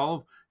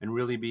 12 and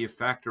really be a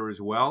factor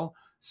as well.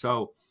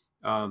 So,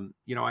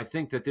 I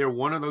think that they're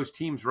one of those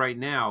teams right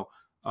now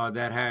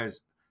that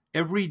has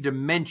every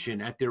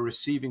dimension at their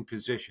receiving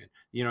position.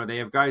 They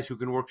have guys who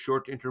can work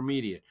short to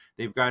intermediate.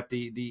 They've got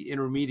the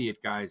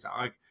intermediate guys.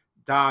 Like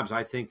Dobbs,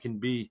 I think, can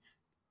be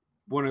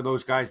one of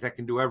those guys that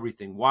can do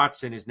everything.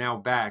 Watson is now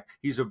back.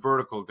 He's a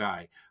vertical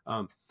guy.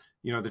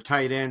 The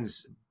tight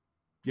ends,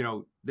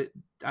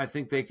 I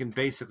think they can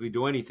basically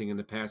do anything in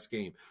the pass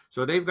game.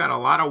 So they've got a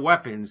lot of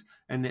weapons,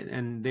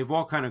 and they've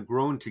all kind of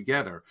grown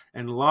together.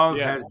 And Love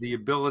has the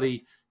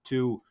ability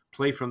to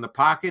play from the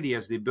pocket. He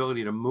has the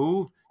ability to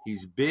move.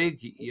 He's big.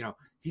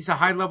 He's a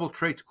high-level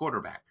traits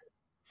quarterback.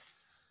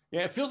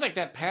 Yeah, it feels like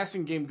that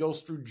passing game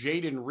goes through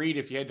Jaden Reed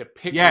if you had to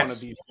pick one of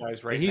these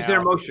guys right now. He's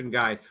their motion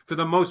guy for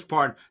the most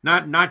part.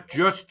 Not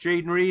just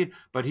Jaden Reed,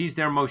 but he's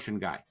their motion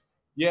guy.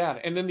 Yeah,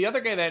 and then the other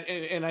guy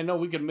and I know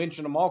we could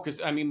mention them all because,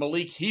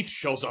 Malik Heath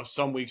shows up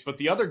some weeks, but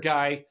the other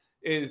guy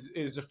is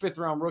a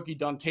 5th-round rookie,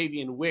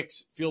 Dontavian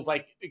Wicks. Feels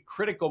like at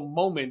critical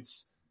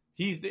moments,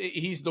 he's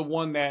the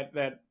one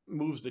that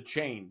moves the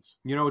chains.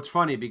 It's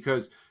funny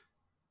because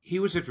he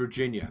was at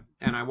Virginia,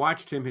 and I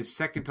watched him his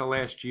second to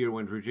last year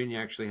when Virginia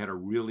actually had a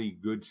really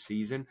good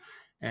season,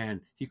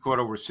 and he caught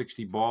over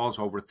 60 balls,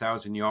 over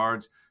 1,000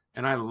 yards,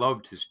 and I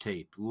loved his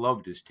tape.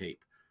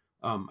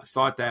 I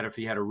thought that if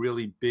he had a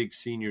really big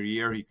senior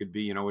year, he could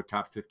be, a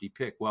top 50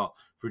 pick. Well,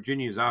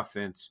 Virginia's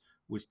offense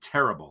was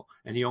terrible,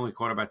 and he only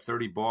caught about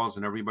 30 balls,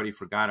 and everybody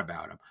forgot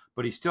about him.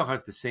 But he still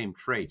has the same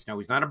traits. Now,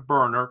 he's not a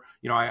burner.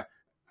 I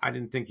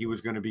didn't think he was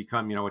going to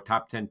become, a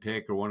top 10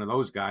 pick or one of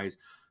those guys.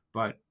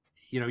 But,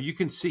 you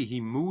can see he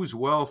moves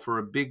well for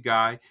a big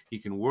guy. He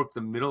can work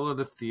the middle of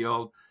the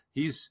field.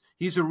 He's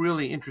a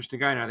really interesting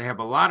guy. Now, they have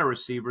a lot of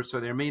receivers,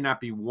 so there may not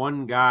be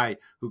one guy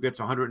who gets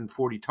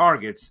 140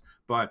 targets,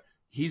 but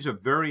he's a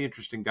very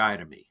interesting guy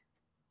to me.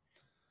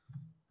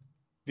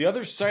 The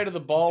other side of the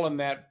ball in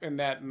that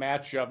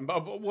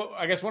matchup,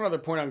 I guess one other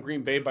point on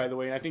Green Bay, by the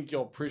way, and I think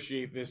you'll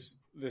appreciate this,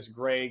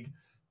 Greg.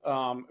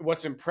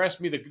 What's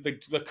impressed me,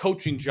 the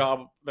coaching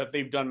job that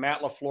they've done.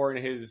 Matt LaFleur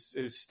and his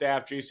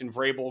staff, Jason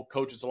Vrabel,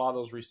 coaches a lot of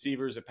those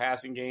receivers, a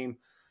passing game.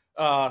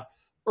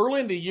 Early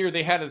in the year,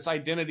 they had this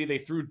identity. They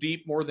threw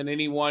deep more than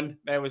anyone.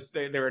 They were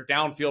a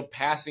downfield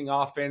passing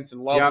offense,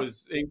 and Love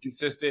was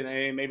inconsistent,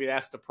 and maybe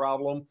that's the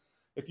problem.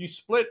 If you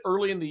split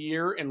early in the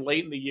year and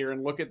late in the year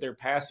and look at their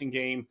passing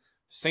game,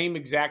 same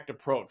exact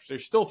approach. They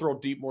still throw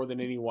deep more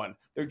than anyone.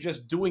 They're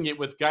just doing it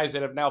with guys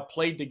that have now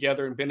played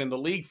together and been in the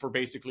league for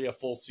basically a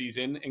full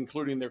season,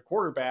 including their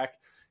quarterback.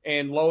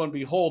 And lo and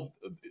behold,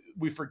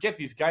 we forget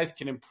these guys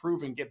can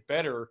improve and get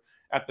better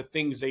at the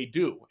things they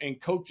do. And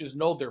coaches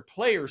know their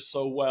players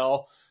so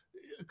well.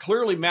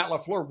 Clearly, Matt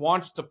LaFleur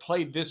wants to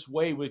play this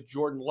way with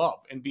Jordan Love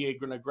and be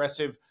an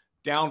aggressive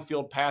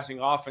downfield passing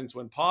offense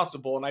when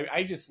possible. And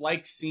I just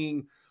like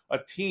seeing a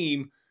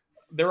team.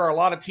 There are a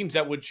lot of teams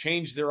that would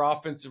change their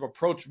offensive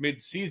approach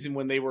mid-season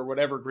when they were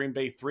Green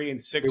Bay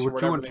 3-6. They were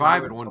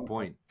 2-5 at one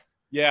point.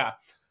 Yeah.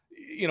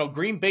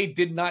 Green Bay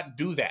did not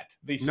do that.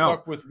 They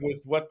stuck with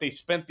what they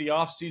spent the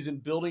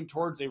offseason building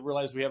towards. They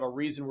realized we have a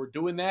reason we're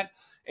doing that,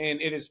 and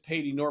it has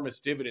paid enormous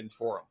dividends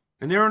for them.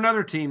 And they're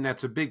another team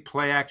that's a big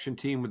play-action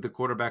team with the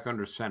quarterback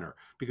under center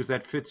because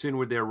that fits in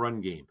with their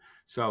run game.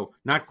 So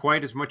not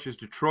quite as much as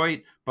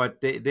Detroit,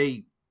 but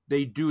they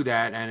do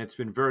that, and it's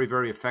been very,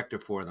 very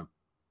effective for them.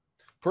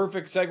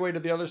 Perfect segue to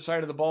the other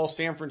side of the ball.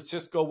 San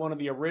Francisco, one of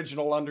the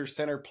original under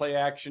center play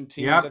action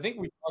teams. Yep. I think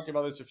we talked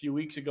about this a few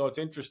weeks ago. It's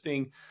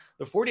interesting.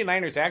 The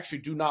 49ers actually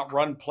do not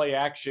run play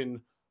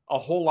action a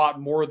whole lot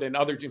more than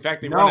other. In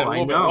fact, they run it a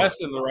little bit less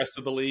than the rest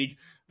of the league.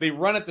 They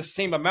run it the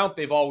same amount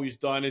they've always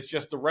done. It's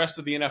just the rest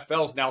of the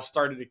NFL's now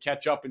started to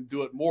catch up and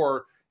do it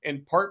more,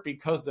 in part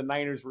because the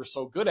Niners were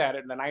so good at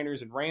it. And the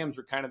Niners and Rams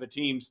were kind of the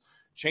teams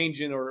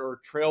changing or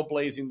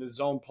trailblazing the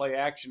zone play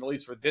action, at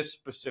least for this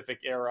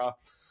specific era.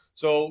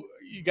 So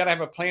you got to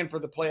have a plan for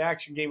the play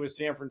action game with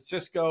San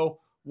Francisco.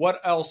 What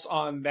else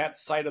on that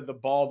side of the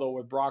ball, though,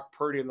 with Brock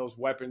Purdy and those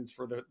weapons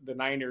for the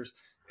Niners?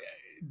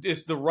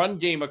 Is the run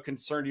game a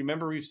concern? Do you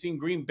remember we've seen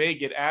Green Bay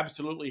get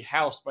absolutely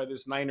housed by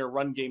this Niner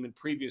run game in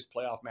previous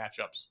playoff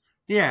matchups?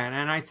 Yeah,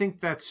 and I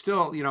think that's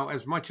still,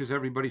 as much as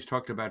everybody's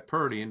talked about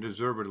Purdy, and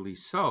deservedly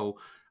so,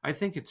 I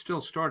think it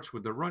still starts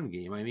with the run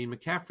game. I mean,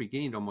 McCaffrey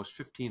gained almost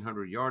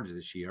 1,500 yards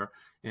this year,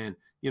 and,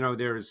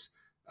 there's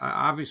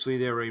obviously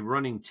they're a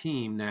running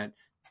team that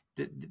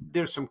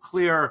there's some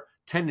clear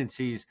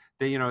tendencies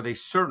that, they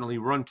certainly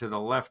run to the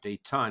left a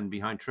ton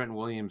behind Trent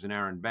Williams and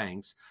Aaron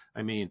Banks.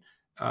 I mean,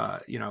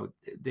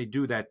 they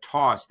do that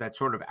toss, that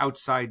sort of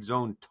outside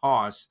zone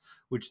toss,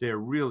 which they're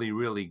really,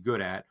 really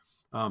good at.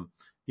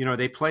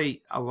 They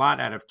play a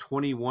lot out of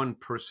 21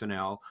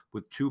 personnel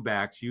with two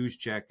backs.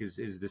 Juszczyk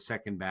is the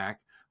second back.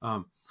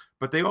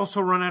 But they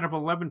also run out of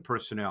 11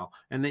 personnel,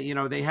 and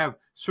they have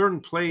certain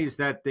plays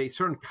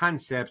certain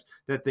concepts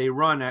that they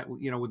run at,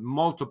 with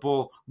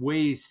multiple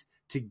ways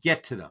to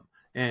get to them.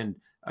 And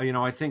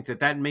I think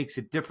that makes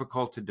it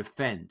difficult to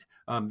defend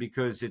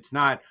because it's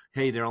not,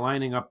 hey, they're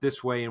lining up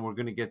this way and we're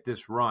going to get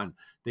this run.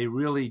 They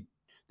really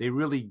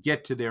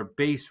get to their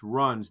base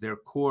runs, their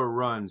core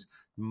runs,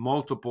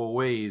 multiple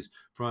ways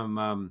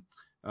from.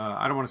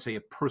 I don't want to say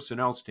a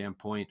personnel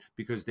standpoint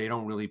because they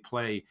don't really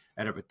play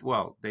out of it.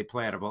 Well, they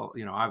play out of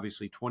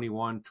obviously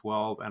 21,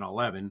 12, and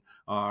 11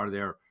 are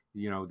their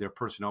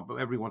personnel, but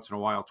every once in a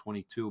while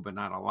 22, but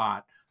not a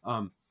lot.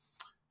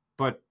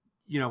 But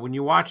when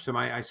you watch them,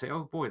 I say,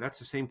 oh boy, that's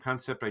the same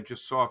concept I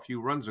just saw a few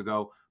runs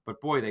ago.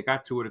 But boy, they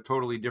got to it a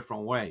totally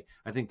different way.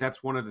 I think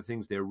that's one of the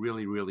things they're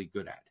really, really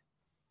good at.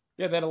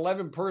 Yeah, that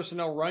 11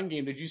 personnel run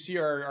game. Did you see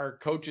our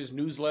coach's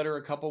newsletter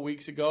a couple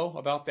weeks ago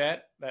about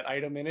that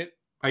item in it?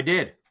 I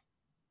did.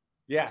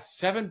 Yeah,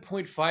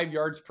 7.5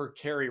 yards per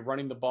carry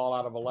running the ball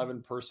out of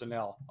 11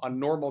 personnel on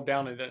normal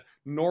down and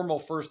normal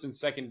first and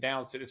second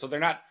down. So they're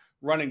not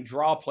running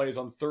draw plays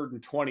on 3rd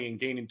and 20 and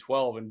gaining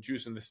 12 and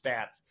juicing the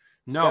stats.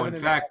 No, in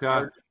fact,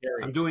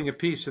 I'm doing a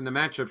piece in the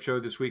matchup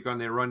show this week on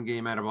their run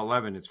game out of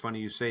 11. It's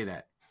funny you say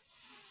that.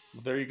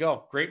 Well, there you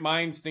go. Great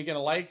minds thinking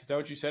alike. Is that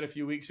what you said a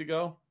few weeks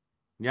ago?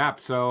 Yeah.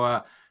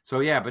 So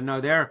yeah, but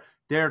no, their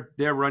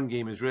run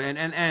game is really,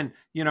 and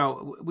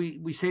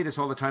we say this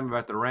all the time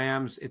about the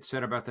Rams. It's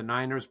said about the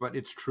Niners, but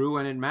it's true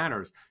and it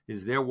matters.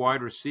 Is their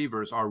wide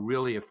receivers are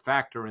really a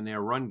factor in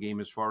their run game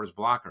as far as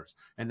blockers,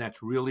 and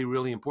that's really,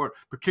 really important,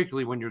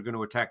 particularly when you're going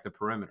to attack the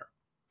perimeter.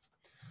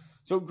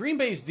 So Green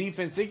Bay's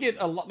defense, they've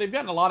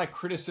gotten a lot of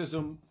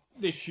criticism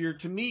this year.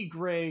 To me,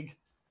 Greg,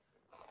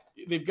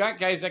 they've got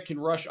guys that can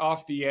rush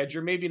off the edge,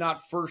 or maybe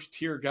not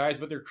first-tier guys,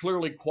 but they're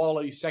clearly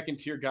quality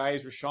second-tier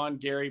guys, Rashawn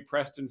Gary,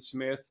 Preston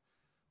Smith.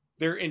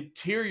 Their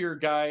interior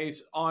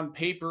guys on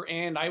paper,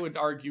 and I would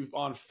argue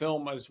on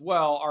film as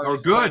well, are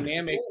as good,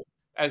 dynamic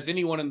as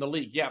anyone in the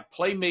league. Yeah,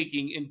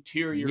 playmaking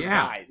interior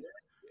guys.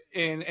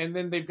 And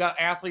then they've got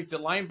athletes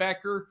at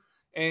linebacker.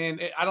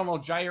 And I don't know,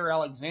 Jair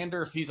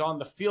Alexander, if he's on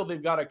the field,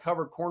 they've got a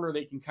cover corner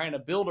they can kind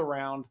of build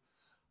around.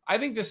 I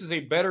think this is a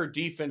better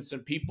defense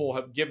than people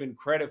have given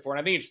credit for. And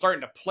I think it's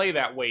starting to play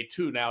that way,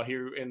 too, now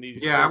here in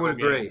these. Yeah, I would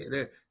agree.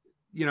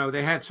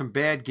 They had some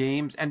bad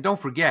games. And don't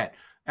forget,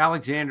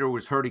 Alexander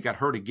was hurt. He got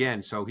hurt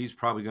again, so he's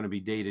probably going to be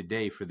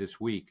day-to-day for this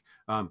week.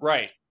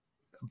 Right.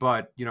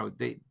 But,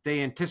 they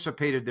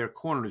anticipated their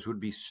corners would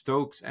be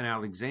Stokes and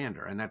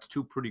Alexander, and that's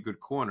two pretty good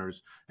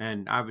corners.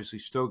 And obviously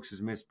Stokes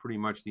has missed pretty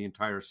much the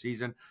entire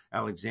season.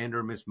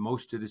 Alexander missed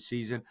most of the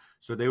season.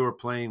 So they were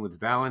playing with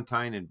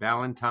Valentine and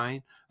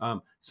Ballantyne.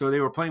 So they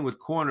were playing with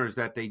corners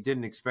that they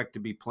didn't expect to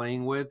be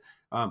playing with.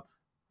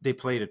 They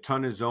played a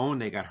ton of zone.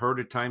 They got hurt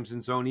at times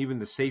in zone. Even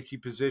the safety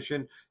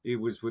position, it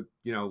was with,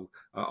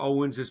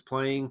 Owens is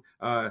playing.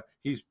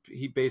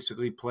 He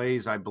basically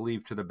plays, I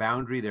believe, to the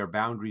boundary, their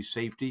boundary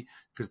safety,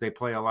 because they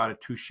play a lot of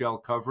two-shell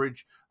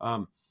coverage.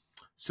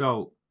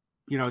 So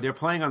they're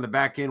playing on the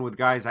back end with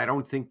guys I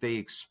don't think they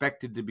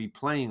expected to be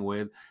playing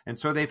with. And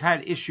so they've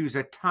had issues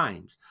at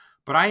times.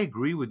 But I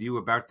agree with you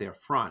about their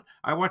front.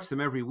 I watch them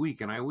every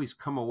week, and I always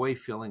come away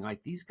feeling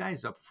like these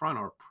guys up front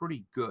are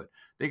pretty good.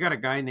 They got a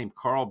guy named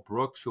Carl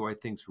Brooks, who I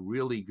think's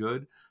really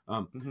good.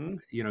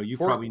 You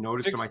probably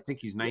noticed him. I think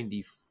he's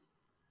 94,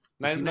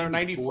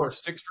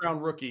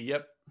 6th-round rookie.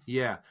 Yep.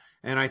 Yeah,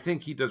 and I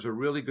think he does a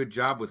really good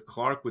job with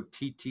Clark with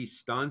TT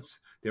stunts.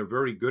 They're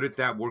very good at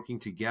that, working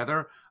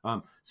together.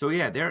 So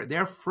yeah,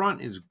 their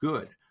front is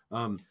good.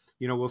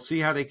 We'll see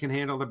how they can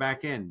handle the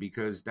back end,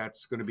 because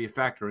that's going to be a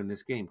factor in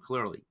this game,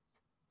 clearly.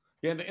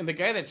 Yeah, and the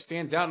guy that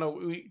stands out,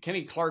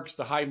 Kenny Clark's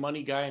the high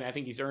money guy, and I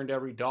think he's earned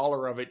every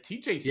dollar of it.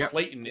 TJ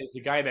Slayton is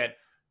the guy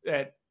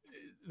that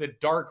the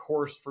dark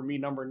horse for me,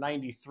 number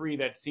 93,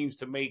 that seems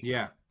to make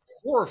 4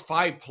 or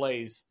 5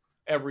 plays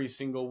every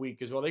single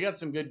week as well. They got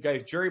some good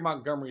guys. Jerry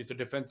Montgomery is a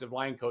defensive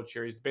line coach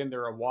here. He's been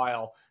there a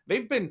while.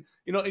 They've been,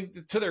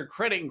 to their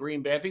credit in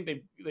Green Bay, I think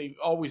they've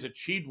always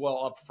achieved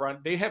well up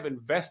front. They have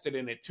invested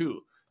in it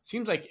too. It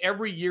seems like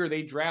every year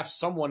they draft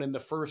someone in the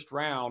first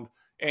round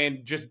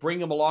and just bring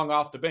them along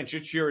off the bench.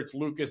 This year it's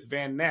Lucas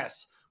Van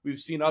Ness. We've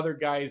seen other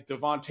guys.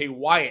 Devontae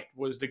Wyatt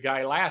was the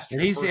guy last year.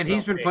 And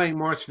he's been playing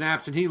more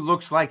snaps, and he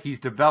looks like he's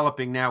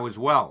developing now as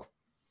well.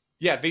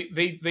 Yeah,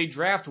 they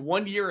draft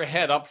 1 year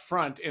ahead up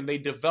front, and they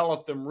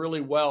develop them really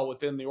well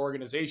within the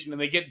organization,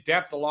 and they get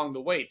depth along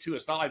the way too.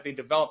 It's not like they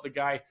develop the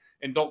guy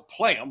and don't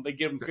play him. They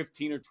give him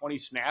 15 or 20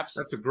 snaps.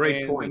 That's a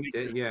great point.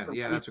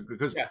 That's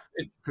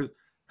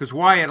because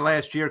Wyatt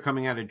last year,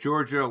 coming out of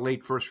Georgia, a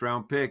late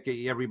first-round pick,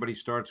 everybody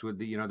starts with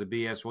the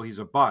BS. Well, he's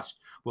a bust.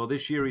 Well,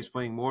 this year he's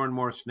playing more and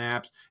more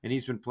snaps, and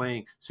he's been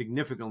playing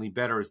significantly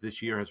better as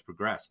this year has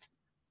progressed.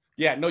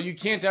 Yeah, no, you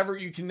can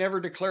never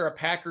declare a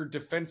Packer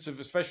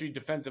defensive, especially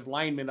defensive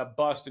lineman, a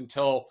bust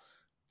until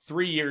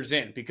 3 years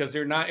in, because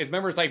they're not.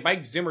 Remember, it's like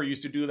Mike Zimmer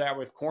used to do that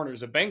with corners.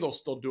 The Bengals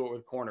still do it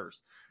with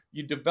corners.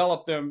 You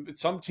develop them.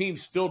 Some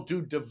teams still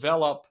do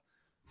develop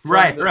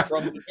from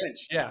the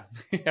bench. Yeah.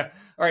 All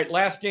right,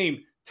 last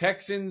game.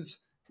 Texans,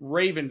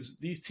 Ravens.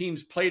 These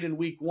teams played in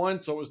week 1,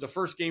 so it was the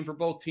first game for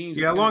both teams.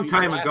 Yeah, a long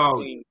time ago.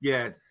 Game.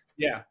 Yeah.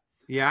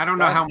 I don't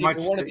know how much.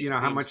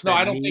 No,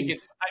 I don't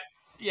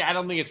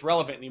think it's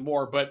relevant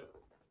anymore. But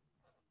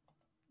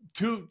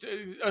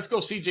let's go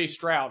CJ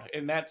Stroud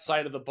in that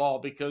side of the ball,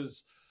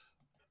 because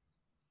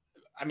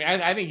I mean,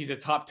 I think he's a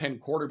top 10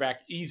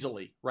 quarterback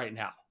easily right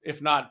now,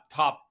 if not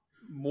top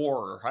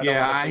more.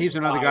 Yeah, he's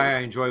another guy I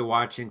enjoy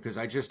watching because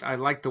I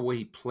like the way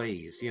he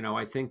plays.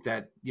 I think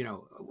that,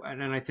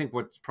 and I think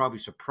what's probably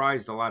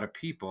surprised a lot of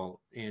people,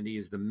 Andy,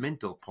 is the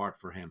mental part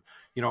for him.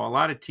 A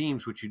lot of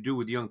teams, what you do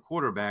with young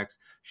quarterbacks,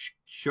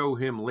 show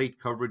him late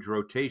coverage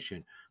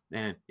rotation.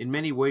 And in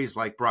many ways,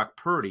 like Brock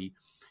Purdy,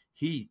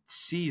 he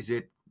sees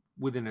it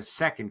within a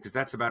second because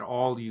that's about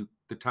all the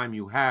time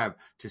you have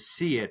to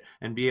see it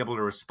and be able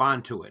to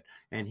respond to it.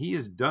 And he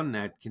has done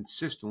that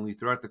consistently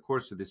throughout the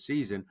course of the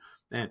season.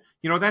 And,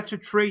 that's a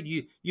trait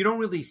you don't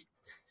really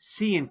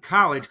see in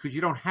college because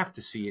you don't have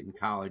to see it in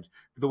college,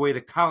 the way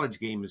the college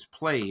game is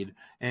played.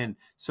 And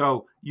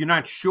so you're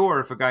not sure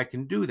if a guy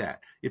can do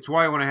that. It's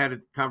why when I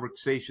had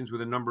conversations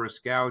with a number of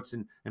scouts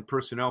and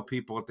personnel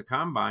people at the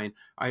Combine,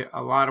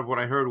 a lot of what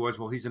I heard was,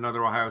 well, he's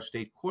another Ohio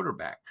State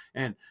quarterback.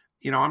 And,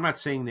 I'm not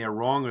saying they're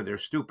wrong or they're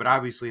stupid.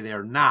 Obviously,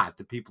 they're not,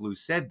 the people who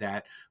said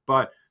that.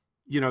 But,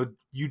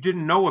 you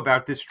didn't know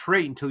about this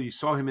trait until you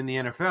saw him in the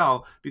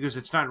NFL because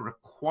it's not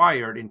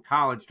required in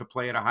college to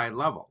play at a high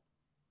level.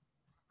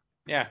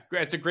 Yeah,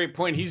 that's a great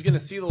point. He's going to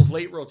see those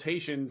late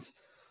rotations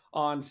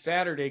on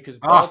Saturday because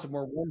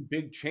Baltimore, one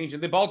big change.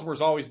 And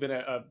Baltimore's always been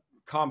a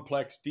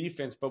complex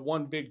defense, but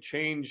one big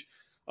change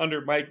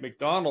under Mike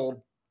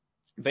Macdonald,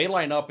 they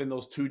line up in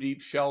those two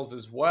deep shells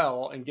as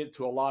well and get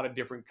to a lot of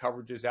different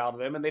coverages out of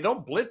them. And they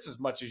don't blitz as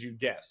much as you'd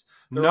guess.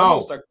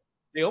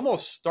 They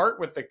almost start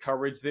with the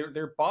coverage.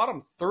 They're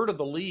bottom third of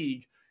the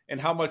league in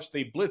how much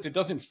they blitz. It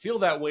doesn't feel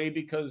that way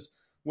because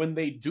when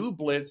they do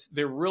blitz,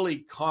 they're really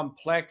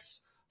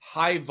complex,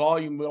 high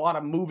volume, a lot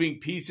of moving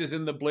pieces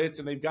in the blitz,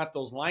 and they've got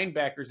those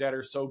linebackers that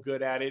are so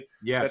good at it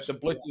that the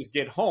blitzes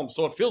get home.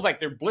 So it feels like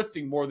they're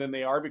blitzing more than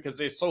they are because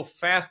they're so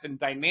fast and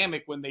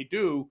dynamic when they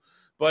do.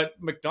 But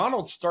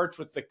McDonald starts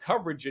with the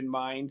coverage in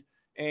mind,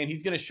 and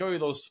he's going to show you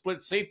those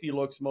split safety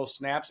looks most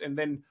snaps and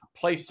then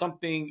play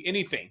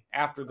anything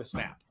after the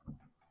snap.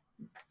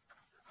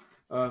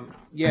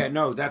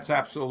 That's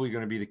absolutely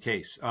going to be the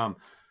case.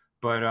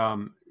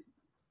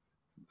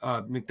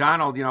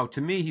 McDonald,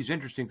 to me, he's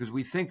interesting because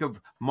we think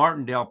of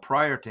Martindale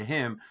prior to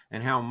him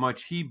and how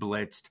much he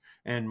blitzed,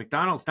 and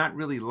McDonald's not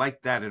really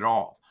like that at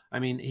all. I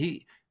mean,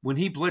 when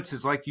he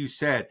blitzes, like you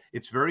said,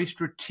 it's very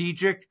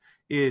strategic.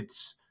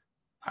 It's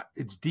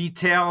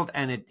detailed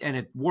and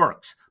it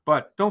works.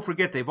 But don't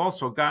forget, they've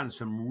also gotten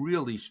some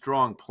really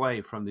strong play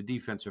from the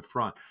defensive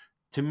front.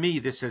 To me,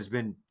 this has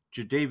been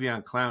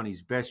Jadeveon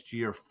Clowney's best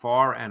year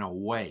far and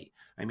away.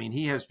 I mean,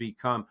 he has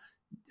become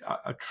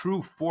a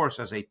true force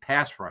as a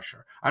pass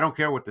rusher. I don't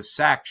care what the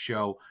sacks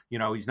show.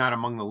 He's not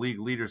among the league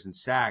leaders in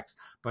sacks,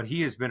 but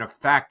he has been a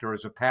factor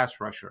as a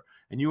pass rusher.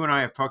 And you and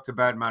I have talked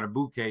about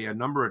Matabuke a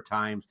number of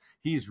times.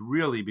 He's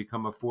really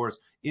become a force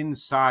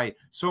inside,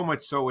 so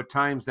much so at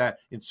times that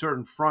in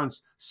certain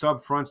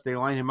sub-fronts, they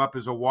line him up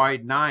as a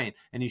wide 9,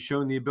 and he's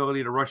shown the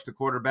ability to rush the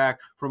quarterback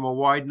from a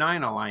wide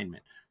 9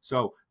 alignment.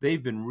 So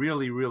they've been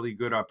really, really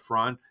good up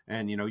front.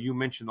 And, you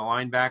mentioned the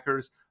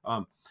linebackers.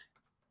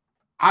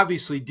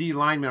 Obviously, D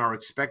linemen are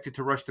expected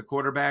to rush the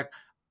quarterback.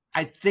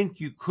 I think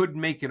you could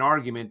make an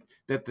argument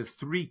that the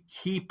three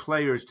key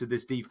players to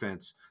this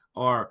defense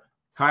are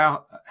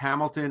Kyle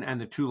Hamilton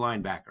and the two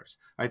linebackers.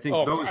 I think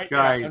those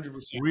guys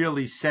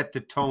really set the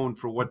tone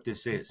for what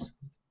this is.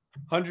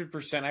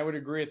 100%. I would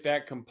agree with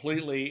that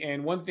completely.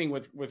 And one thing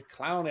with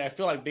Clowney, I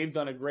feel like they've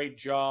done a great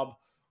job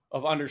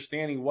of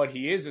understanding what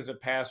he is as a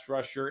pass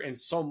rusher, and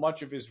so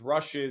much of his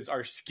rushes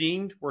are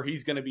schemed where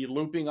he's going to be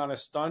looping on a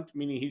stunt,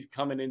 meaning he's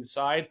coming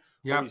inside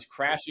or he's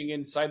crashing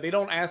inside. They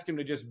don't ask him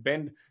to just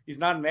bend. He's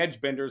not an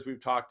edge bender, as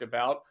we've talked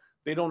about.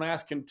 They don't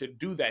ask him to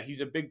do that. He's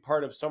a big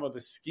part of some of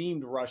the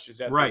schemed rushes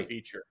that they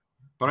feature.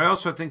 But I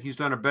also think he's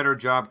done a better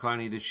job,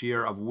 Clowney, this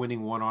year of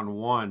winning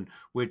one-on-one,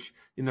 which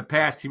in the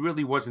past he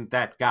really wasn't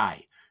that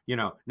guy.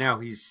 Now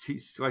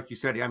he's like you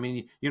said. I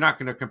mean, you're not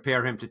going to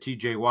compare him to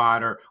T.J.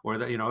 Watt or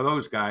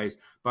those guys.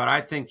 But I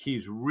think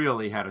he's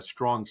really had a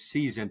strong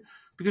season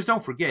because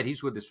don't forget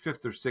he's with his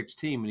 5th or 6th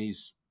team and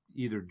he's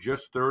either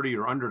just 30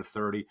 or under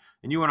 30.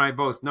 And you and I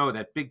both know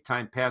that big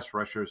time pass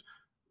rushers.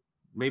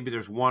 Maybe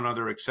there's one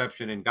other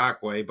exception in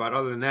Ngakoue, but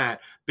other than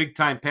that, big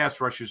time pass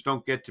rushers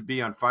don't get to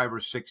be on 5 or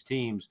 6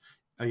 teams.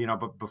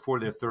 But before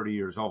they're 30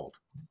 years old.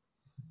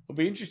 It'll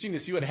be interesting to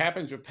see what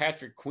happens with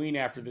Patrick Queen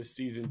after this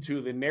season,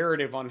 too. The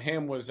narrative on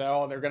him was,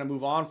 they're going to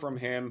move on from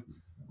him.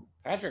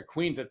 Patrick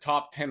Queen's a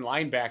top 10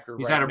 linebacker.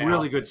 He's had a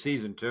really good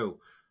season, too.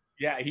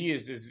 Yeah, he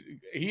is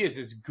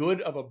as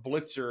good of a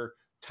blitzer,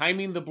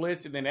 timing the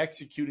blitz and then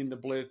executing the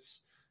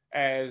blitz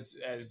as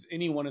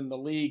anyone in the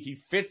league. He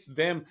fits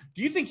them.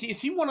 Do you think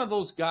is he one of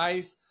those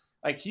guys,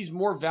 like he's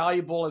more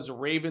valuable as a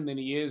Raven than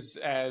he is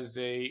as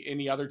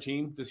any other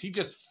team? Does he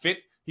just fit?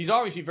 He's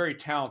obviously very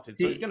talented,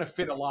 so he's going to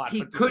fit a lot.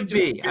 He could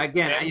be.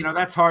 Again,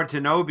 that's hard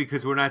to know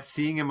because we're not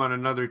seeing him on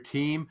another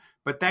team,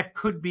 but that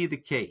could be the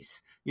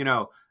case.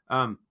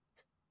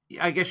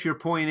 I guess your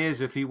point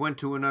is, if he went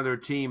to another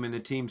team and the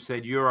team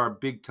said, "You're our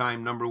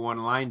big-time number one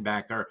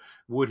linebacker,"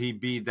 would he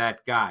be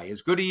that guy?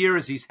 As good a year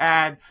as he's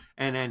had,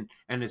 and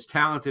as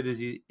talented as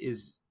he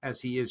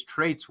is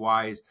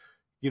traits-wise,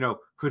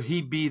 could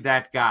he be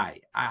that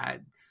guy?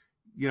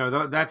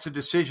 That's a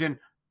decision,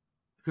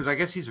 because I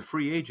guess he's a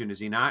free agent, is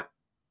he not?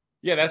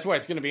 Yeah, that's why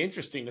it's going to be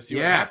interesting to see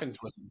what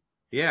happens with him.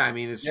 Yeah, I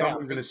mean, is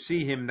someone going to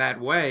see him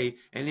that way,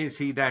 and is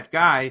he that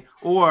guy?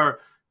 Or,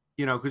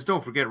 because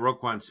don't forget,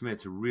 Roquan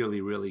Smith's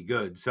really, really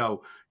good.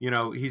 So,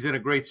 he's in a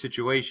great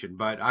situation.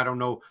 But I don't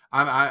know.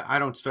 I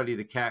don't study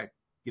the cap,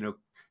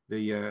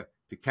 the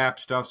cap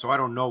stuff, so I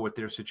don't know what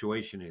their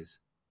situation is.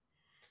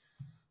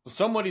 Well,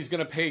 somebody's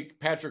going to pay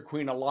Patrick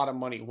Queen a lot of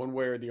money, one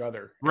way or the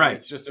other. Right. And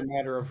it's just a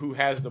matter of who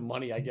has the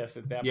money, I guess,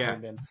 at that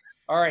point. Then,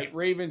 all right,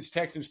 Ravens,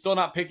 Texans, still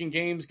not picking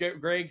games,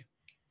 Greg?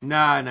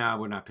 No,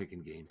 we're not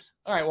picking games.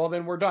 All right, well,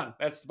 then we're done.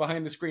 That's the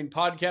Behind the Screen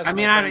podcast. I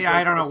mean,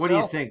 I don't know. What do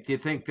you think? Do you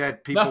think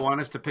that people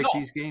want us to pick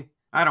these games?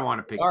 I don't want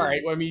to pick. All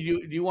right. Well, I mean,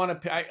 do you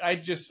want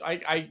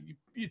to?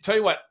 You tell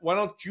you what. Why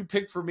don't you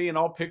pick for me and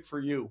I'll pick for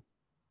you?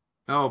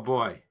 Oh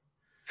boy.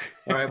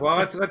 All right. Well,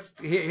 let's.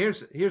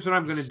 Here's what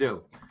I'm going to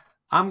do.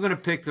 I'm going to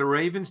pick the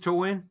Ravens to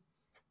win.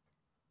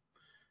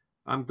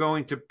 I'm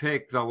going to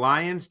pick the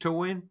Lions to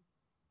win.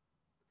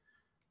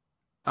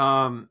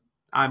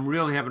 I'm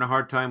really having a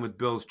hard time with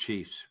Bills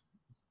Chiefs.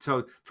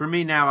 So for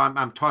me now,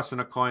 I'm tossing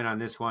a coin on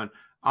this one.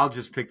 I'll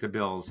just pick the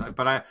Bills,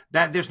 but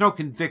there's no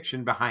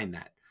conviction behind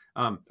that.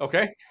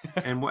 Okay.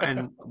 and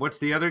what's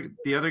the other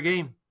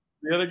game?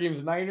 The other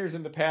game's Niners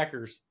and the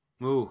Packers.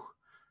 Ooh.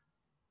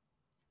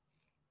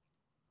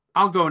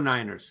 I'll go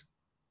Niners.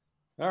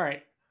 All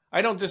right.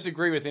 I don't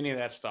disagree with any of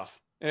that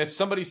stuff. And if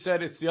somebody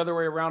said it's the other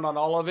way around on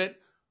all of it,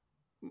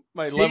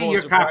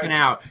 you're copping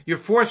out. You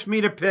forced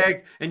me to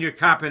pick, and you're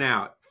copping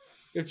out.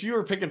 If you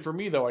were picking for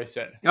me, though, I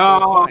said.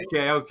 Oh,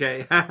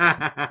 okay.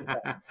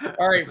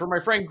 All right. For my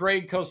friend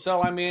Greg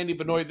Cosell, I'm Andy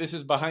Benoit. This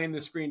is Behind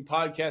the Screen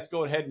Podcast.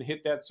 Go ahead and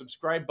hit that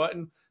subscribe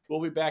button.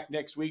 We'll be back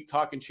next week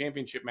talking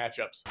championship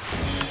matchups.